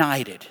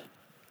ignited.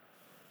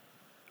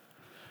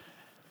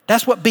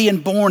 That's what being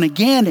born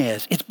again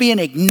is. It's being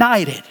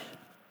ignited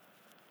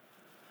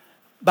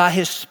by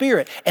his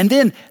Spirit. And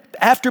then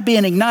after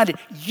being ignited,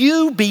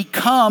 you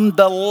become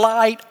the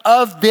light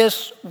of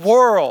this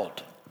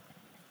world.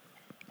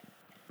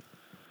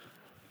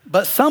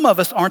 But some of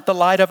us aren't the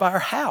light of our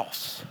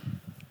house.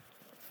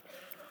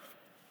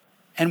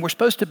 And we're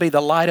supposed to be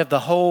the light of the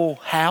whole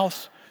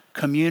house,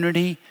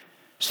 community,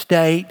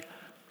 state,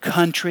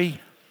 country,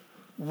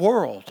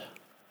 world.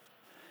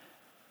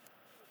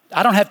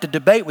 I don't have to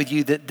debate with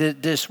you that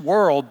this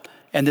world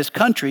and this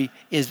country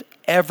is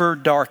ever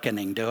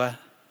darkening, do I?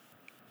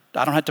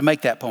 I don't have to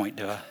make that point,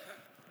 do I?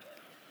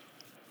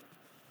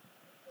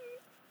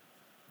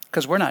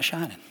 Because we're not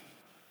shining.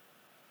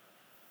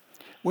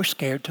 We're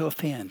scared to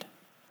offend.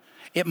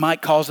 It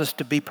might cause us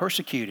to be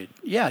persecuted.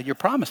 Yeah, you're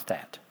promised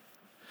that.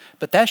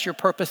 But that's your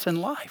purpose in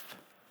life.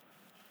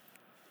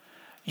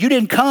 You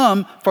didn't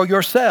come for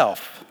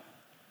yourself.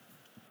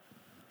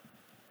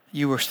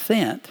 You were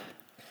sent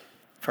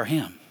for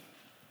him.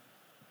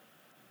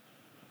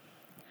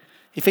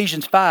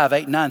 Ephesians 5,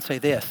 8, and 9 say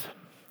this.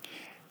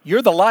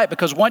 You're the light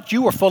because once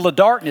you were full of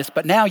darkness,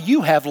 but now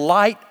you have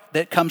light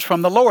that comes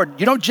from the Lord.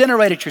 You don't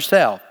generate it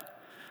yourself.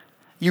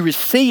 You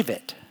receive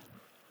it.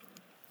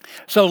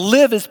 So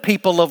live as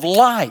people of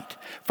light,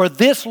 for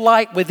this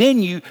light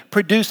within you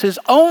produces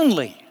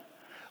only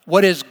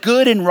what is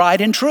good and right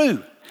and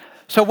true.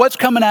 So what's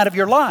coming out of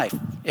your life?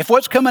 If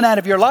what's coming out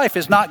of your life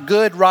is not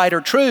good, right,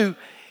 or true,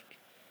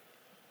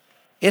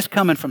 it's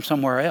coming from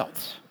somewhere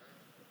else.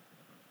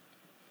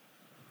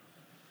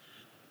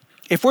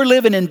 If we're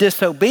living in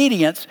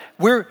disobedience,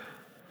 we're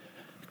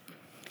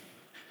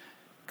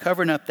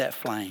covering up that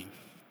flame.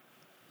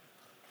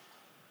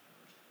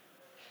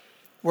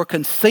 We're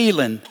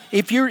concealing.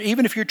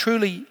 Even if you're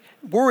truly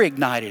were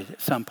ignited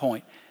at some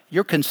point,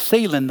 you're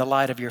concealing the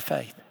light of your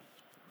faith.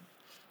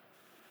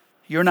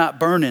 You're not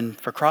burning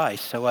for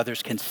Christ so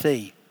others can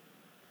see.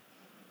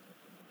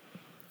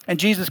 And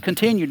Jesus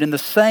continued in the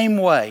same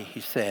way, he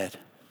said,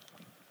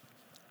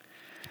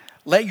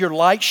 let your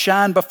light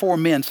shine before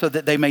men so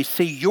that they may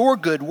see your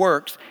good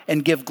works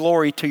and give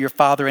glory to your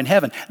Father in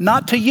heaven.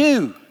 Not to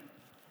you.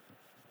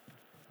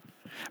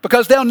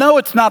 Because they'll know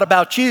it's not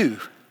about you.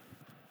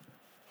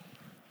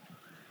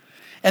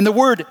 And the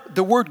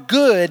word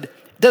good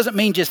doesn't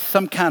mean just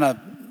some kind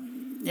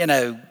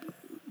of,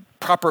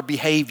 proper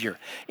behavior.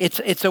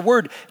 It's a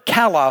word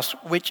kalos,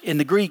 which in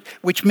the Greek,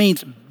 which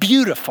means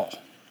beautiful.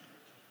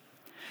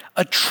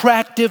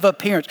 Attractive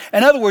appearance.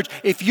 In other words,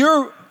 if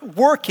you're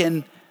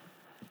working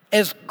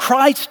as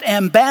Christ's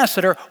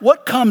ambassador,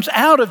 what comes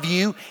out of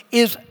you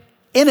is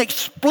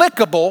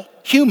inexplicable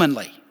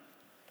humanly.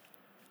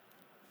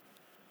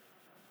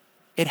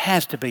 It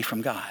has to be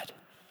from God.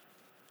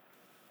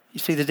 You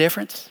see the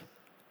difference?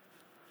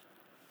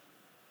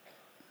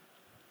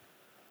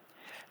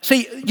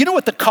 See, you know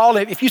what the call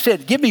is? If you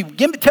said, tell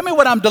me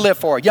what I'm to live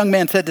for. A young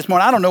man said this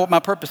morning, I don't know what my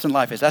purpose in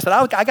life is. I said,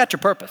 I got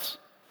your purpose.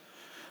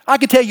 I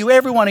can tell you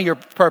every one of your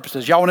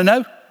purposes. Y'all want to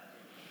know?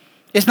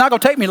 It's not going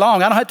to take me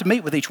long. I don't have to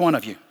meet with each one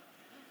of you.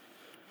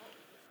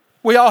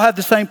 We all have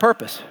the same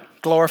purpose.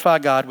 Glorify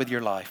God with your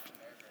life.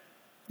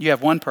 You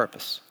have one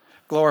purpose.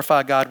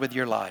 Glorify God with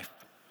your life.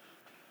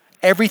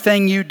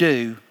 Everything you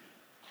do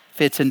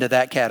fits into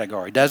that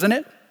category, doesn't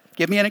it?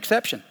 Give me an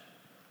exception.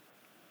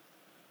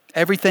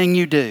 Everything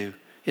you do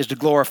is to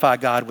glorify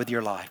God with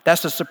your life.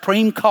 That's the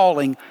supreme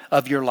calling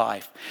of your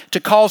life.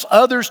 To cause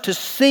others to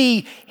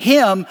see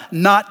him,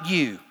 not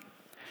you.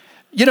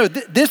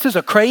 This is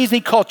a crazy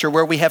culture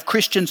where we have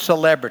Christian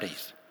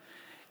celebrities.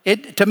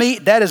 To me,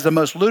 that is the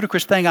most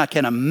ludicrous thing I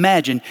can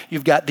imagine.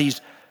 You've got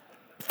these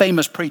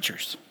famous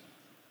preachers,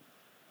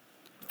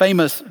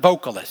 famous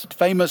vocalists,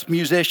 famous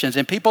musicians,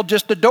 and people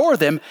just adore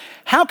them.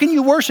 How can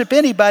you worship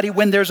anybody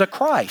when there's a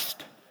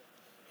Christ?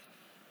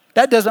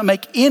 That doesn't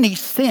make any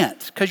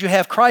sense because you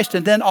have Christ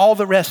and then all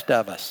the rest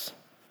of us.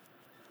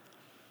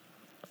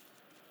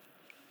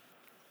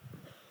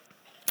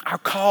 Our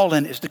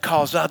calling is to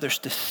cause others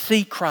to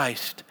see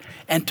Christ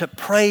and to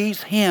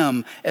praise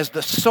Him as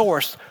the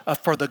source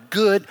for the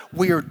good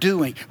we are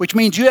doing, which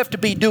means you have to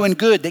be doing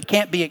good that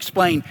can't be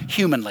explained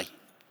humanly.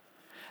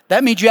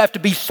 That means you have to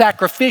be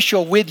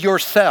sacrificial with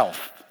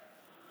yourself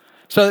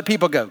so that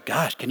people go,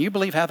 gosh, can you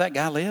believe how that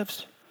guy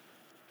lives?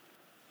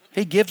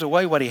 He gives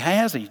away what he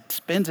has. He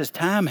spends his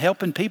time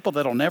helping people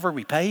that'll never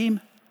repay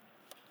him.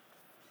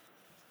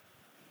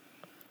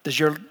 Does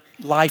your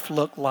life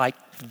look like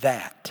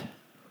that?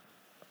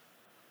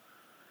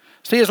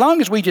 See, as long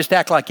as we just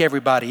act like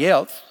everybody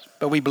else,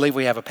 but we believe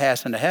we have a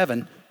pass into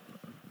heaven,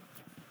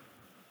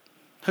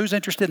 who's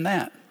interested in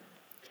that?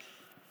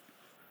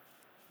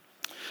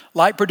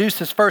 Light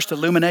produces first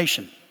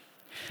illumination.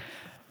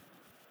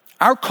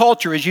 Our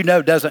culture, as you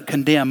know, doesn't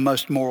condemn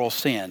most moral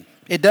sin.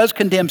 It does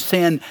condemn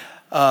sin,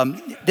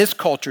 this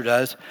culture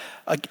does,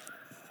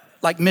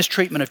 like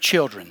mistreatment of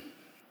children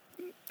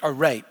or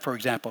rape, for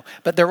example.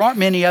 But there aren't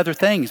many other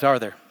things, are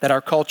there, that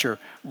our culture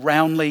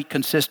roundly,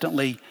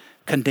 consistently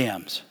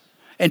condemns.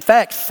 In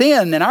fact,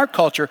 sin in our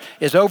culture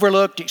is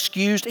overlooked,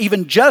 excused,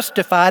 even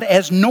justified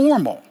as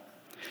normal.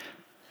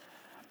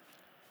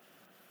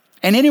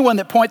 And anyone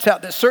that points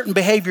out that certain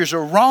behaviors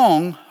are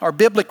wrong, or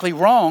biblically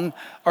wrong,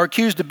 are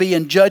accused of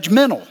being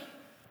judgmental.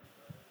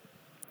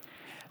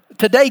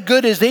 Today,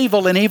 good is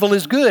evil and evil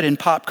is good in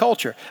pop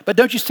culture. But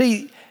don't you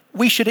see,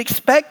 we should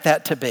expect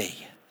that to be.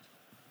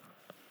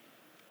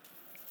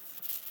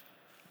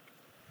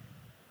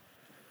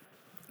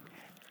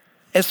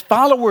 As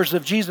followers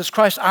of Jesus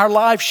Christ, our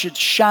lives should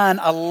shine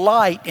a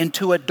light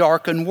into a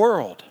darkened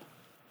world.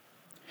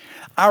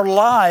 Our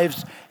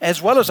lives,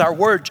 as well as our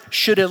words,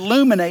 should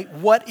illuminate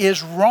what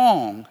is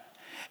wrong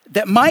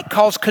that might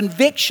cause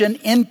conviction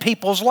in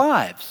people's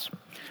lives.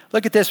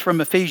 Look at this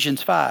from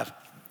Ephesians 5.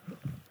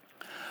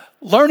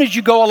 Learn as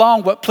you go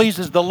along what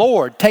pleases the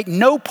Lord. Take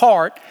no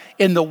part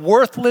in the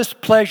worthless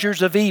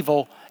pleasures of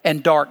evil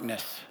and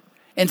darkness.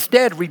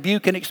 Instead,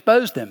 rebuke and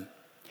expose them.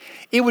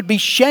 It would be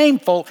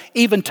shameful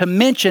even to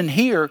mention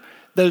here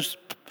those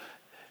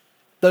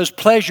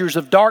pleasures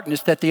of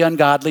darkness that the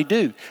ungodly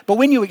do. But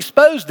when you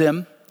expose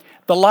them,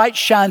 the light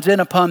shines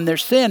in upon their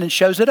sin and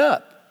shows it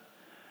up.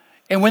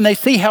 And when they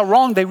see how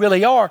wrong they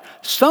really are,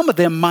 some of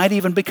them might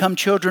even become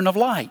children of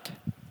light.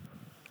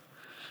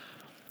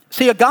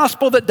 See, a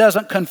gospel that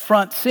doesn't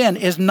confront sin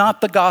is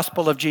not the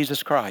gospel of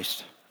Jesus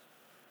Christ.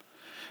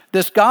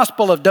 This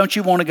gospel of don't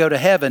you want to go to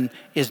heaven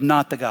is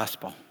not the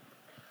gospel.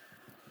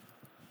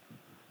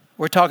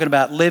 We're talking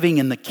about living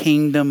in the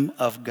kingdom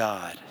of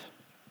God.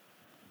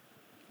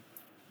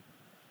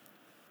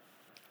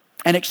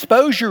 And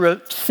exposure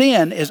of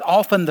sin is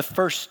often the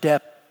first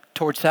step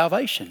towards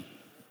salvation.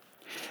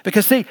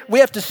 Because see, we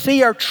have to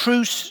see our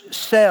true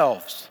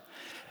selves.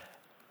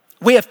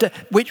 We have to,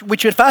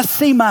 which if I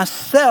see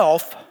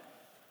myself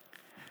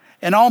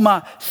and all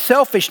my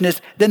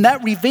selfishness, then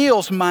that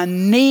reveals my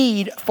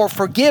need for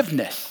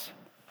forgiveness,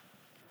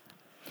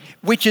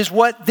 which is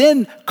what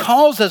then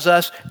causes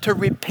us to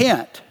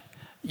repent.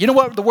 You know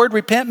what the word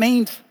repent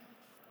means?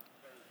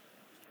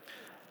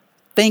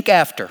 Think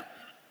after.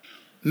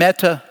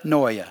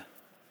 Metanoia.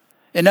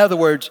 In other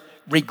words,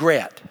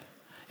 regret.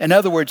 In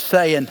other words,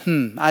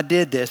 saying, I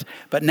did this,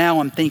 but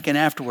now I'm thinking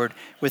afterward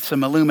with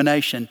some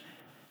illumination,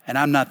 and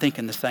I'm not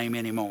thinking the same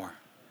anymore.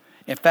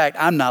 In fact,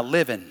 I'm not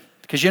living.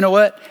 Because you know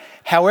what?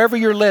 However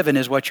you're living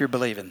is what you're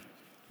believing.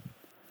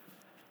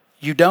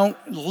 You don't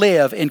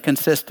live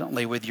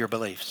inconsistently with your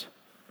beliefs.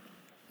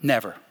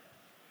 Never.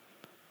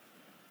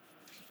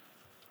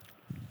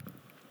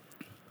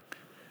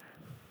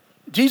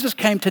 Jesus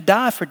came to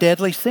die for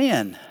deadly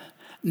sin,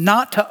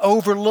 not to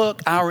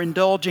overlook our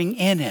indulging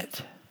in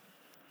it.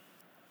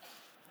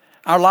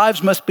 Our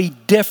lives must be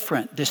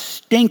different,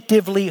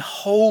 distinctively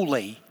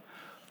holy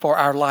for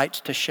our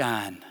lights to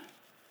shine.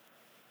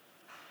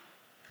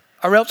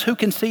 Or else who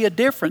can see a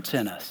difference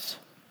in us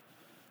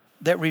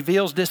that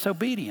reveals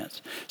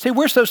disobedience? See,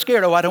 we're so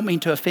scared, I don't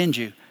mean to offend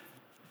you.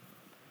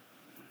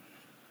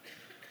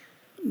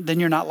 Then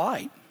you're not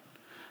light.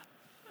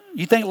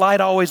 You think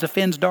light always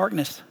offends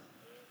darkness?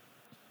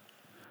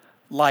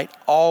 Light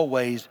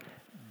always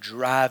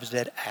drives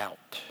it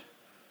out.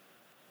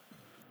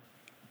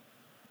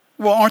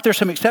 Well, aren't there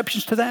some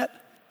exceptions to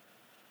that?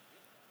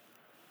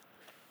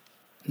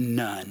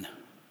 None.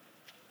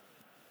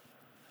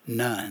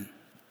 None.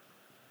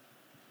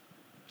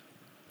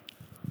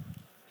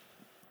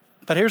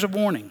 But here's a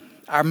warning.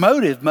 Our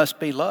motive must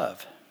be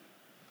love.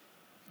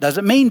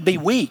 Doesn't mean be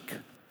weak,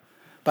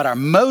 but our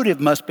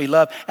motive must be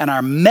love and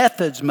our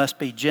methods must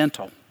be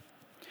gentle.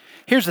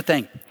 Here's the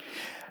thing.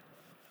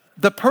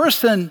 The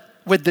person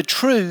with the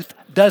truth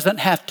doesn't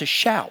have to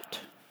shout.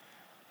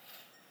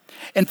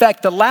 In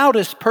fact, the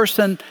loudest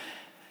person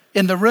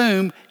in the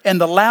room and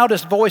the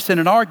loudest voice in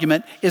an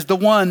argument is the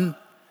one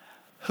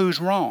who's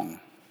wrong.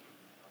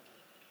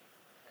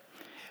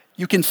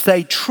 You can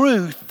say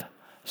truth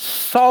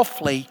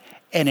softly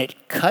and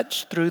it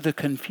cuts through the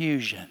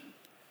confusion.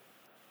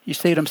 You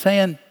see what I'm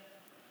saying?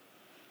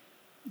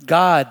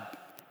 God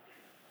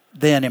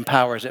then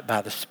empowers it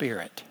by the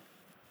Spirit.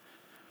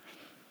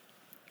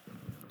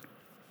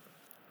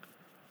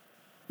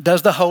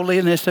 Does the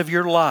holiness of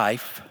your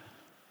life,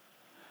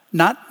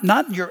 not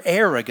your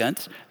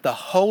arrogance, the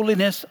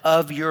holiness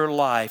of your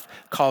life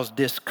cause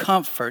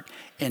discomfort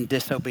in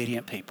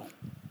disobedient people?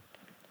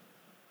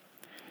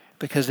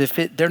 Because if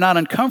they're not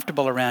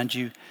uncomfortable around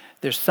you,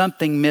 there's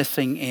something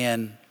missing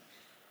in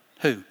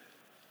who?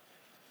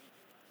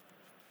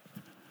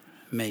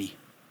 Me.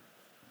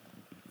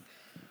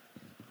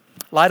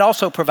 Light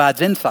also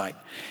provides insight.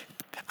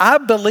 I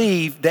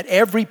believe that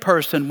every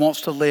person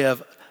wants to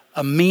live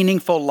a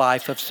meaningful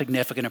life of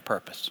significant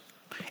purpose.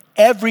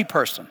 Every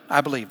person,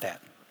 I believe that.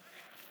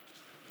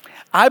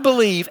 I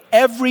believe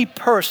every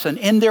person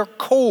in their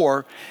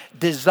core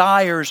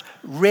desires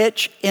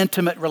rich,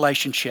 intimate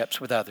relationships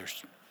with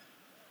others.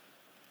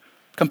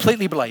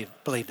 Completely believe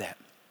that.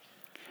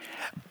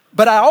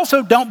 But I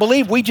also don't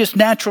believe we just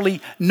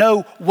naturally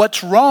know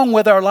what's wrong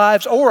with our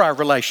lives or our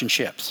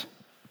relationships.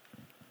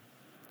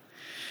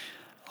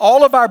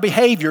 All of our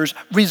behaviors,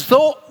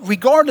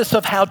 regardless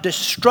of how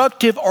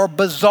destructive or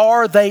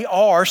bizarre they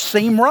are,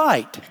 seem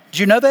right. Did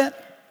you know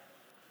that?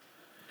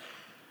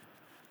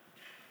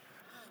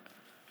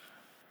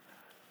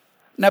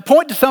 Now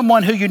point to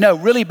someone who you know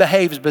really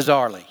behaves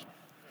bizarrely.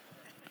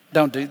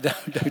 Don't do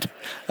that.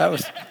 That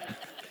was.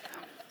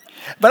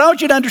 But I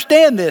want you to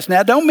understand this.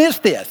 Now, don't miss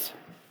this.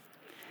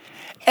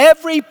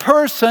 Every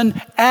person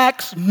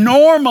acts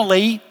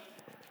normally.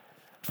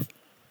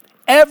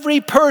 Every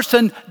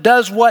person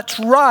does what's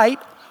right,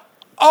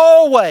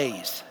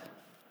 always,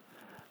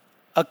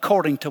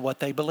 according to what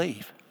they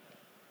believe.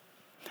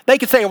 They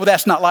could say, well,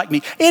 that's not like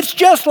me. It's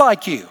just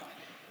like you.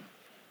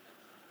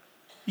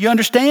 You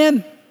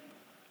understand?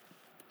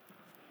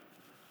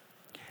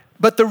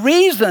 But the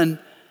reason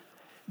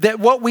that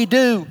what we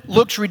do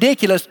looks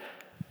ridiculous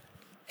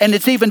and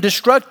it's even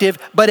destructive,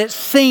 but it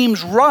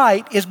seems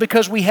right, is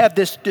because we have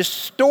this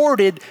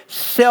distorted,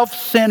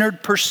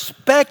 self-centered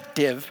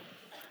perspective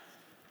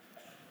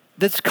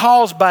that's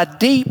caused by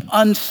deep,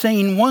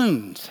 unseen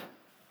wounds.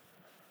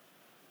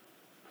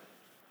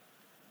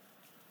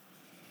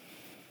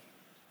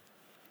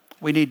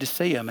 We need to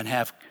see them and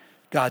have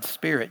God's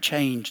Spirit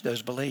change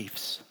those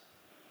beliefs.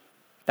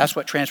 That's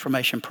what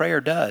transformation prayer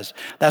does.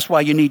 That's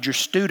why you need your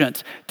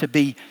students to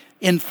be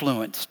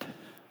influenced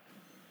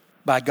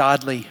by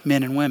godly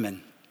men and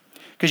women.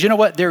 Because you know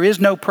what? There is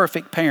no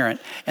perfect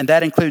parent, and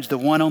that includes the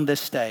one on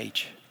this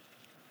stage.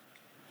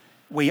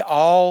 We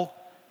all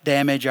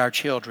damage our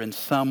children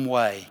some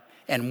way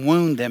and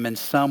wound them in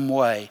some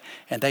way,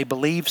 and they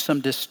believe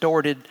some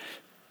distorted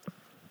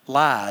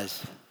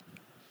lies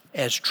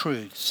as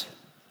truths.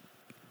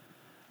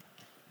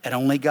 And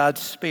only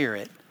God's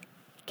Spirit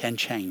can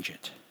change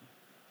it.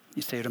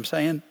 You see what I'm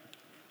saying?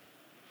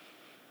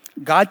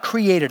 God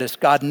created us.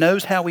 God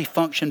knows how we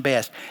function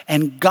best.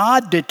 And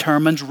God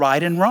determines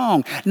right and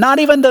wrong. Not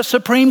even the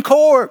Supreme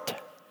Court.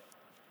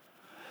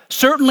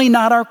 Certainly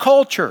not our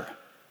culture.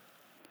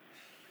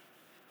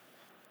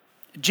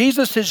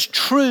 Jesus is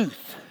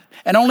truth.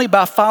 And only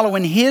by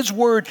following His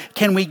word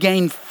can we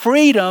gain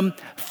freedom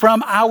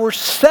from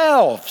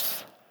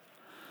ourselves.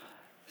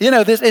 You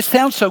know, it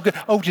sounds so good.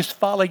 Oh, just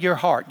follow your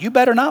heart. You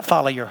better not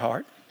follow your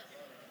heart.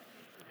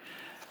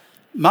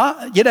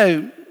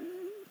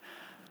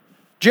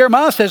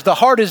 Jeremiah says the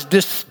heart is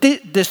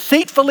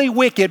deceitfully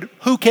wicked.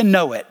 Who can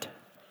know it?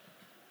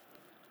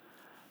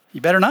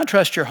 You better not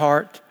trust your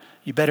heart.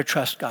 You better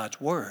trust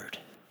God's word.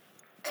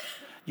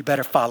 You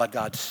better follow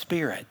God's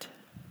Spirit.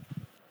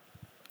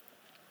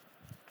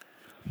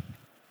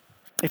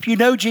 If you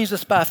know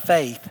Jesus by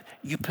faith,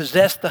 you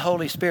possess the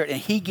Holy Spirit, and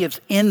He gives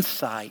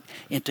insight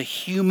into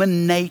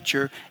human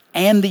nature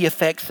and the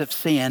effects of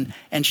sin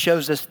and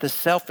shows us the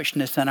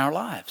selfishness in our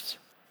lives.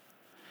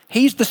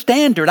 He's the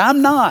standard.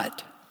 I'm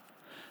not.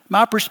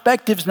 My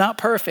perspective's not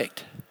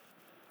perfect.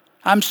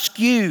 I'm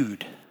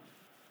skewed.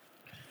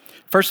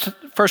 1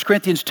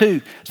 Corinthians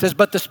 2 says,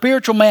 but the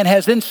spiritual man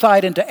has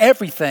insight into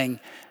everything,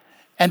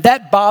 and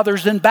that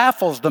bothers and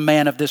baffles the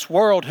man of this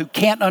world who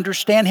can't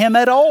understand Him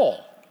at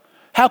all.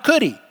 How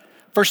could he?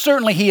 For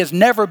certainly he has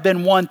never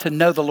been one to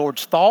know the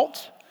Lord's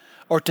thoughts,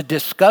 or to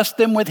discuss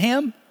them with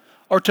Him,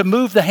 or to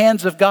move the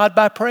hands of God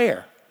by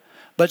prayer.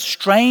 But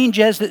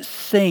strange as it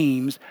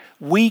seems,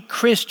 we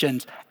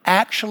Christians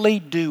actually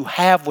do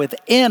have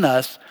within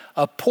us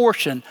a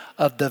portion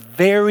of the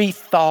very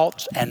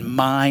thoughts and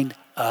mind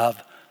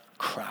of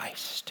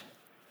Christ.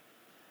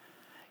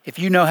 If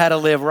you know how to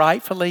live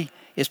rightfully,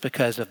 it's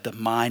because of the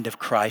mind of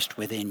Christ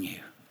within you.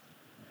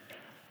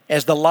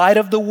 As the light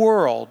of the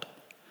world,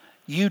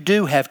 you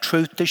do have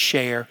truth to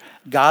share,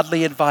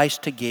 godly advice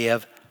to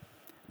give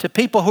to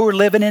people who are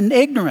living in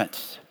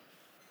ignorance,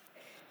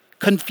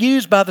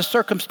 confused by the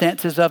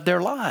circumstances of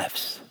their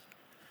lives.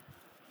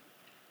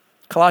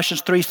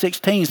 Colossians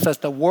 3:16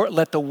 says,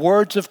 let the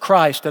words of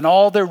Christ and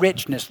all their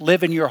richness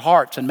live in your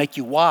hearts and make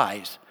you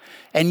wise.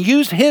 And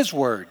use His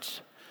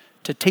words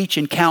to teach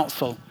and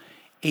counsel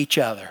each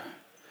other.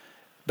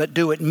 But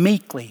do it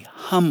meekly,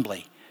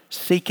 humbly,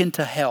 seeking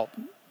to help,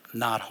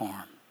 not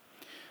harm.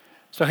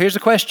 So here's the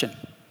question.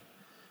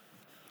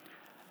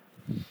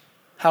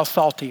 How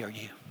salty are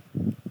you?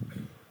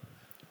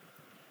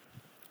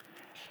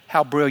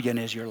 How brilliant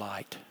is your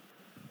light?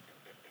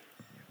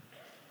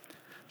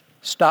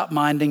 Stop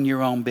minding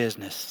your own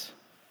business.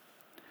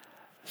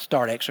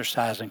 Start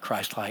exercising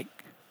Christ-like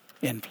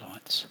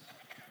influence.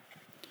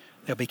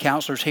 There'll be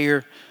counselors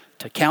here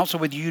to counsel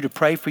with you, to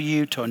pray for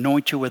you, to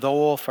anoint you with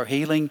oil for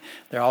healing.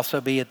 They'll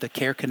also be at the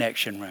Care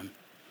Connection room.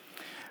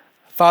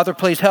 Father,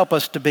 please help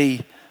us to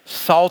be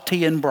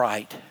salty and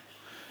bright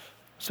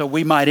so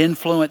we might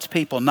influence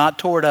people, not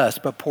toward us,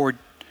 but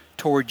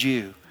toward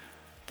you,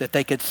 that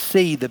they could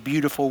see the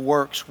beautiful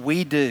works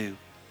we do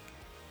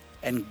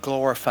and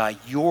glorify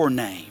your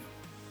name.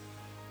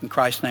 In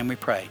Christ's name we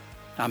pray.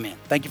 Amen.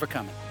 Thank you for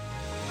coming.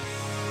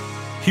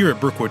 Here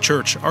at Brookwood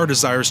Church, our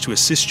desire is to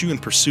assist you in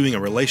pursuing a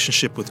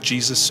relationship with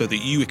Jesus so that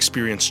you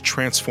experience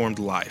transformed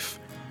life.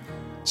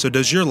 So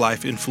does your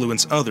life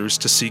influence others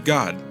to see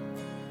God?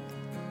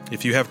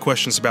 If you have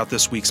questions about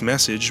this week's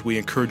message, we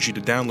encourage you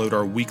to download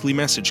our weekly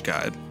message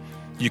guide.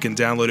 You can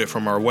download it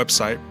from our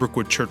website,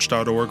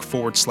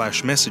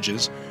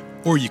 brookwoodchurch.org/messages,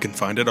 or you can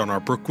find it on our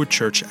Brookwood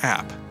Church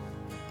app.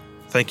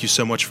 Thank you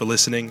so much for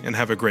listening, and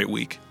have a great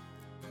week.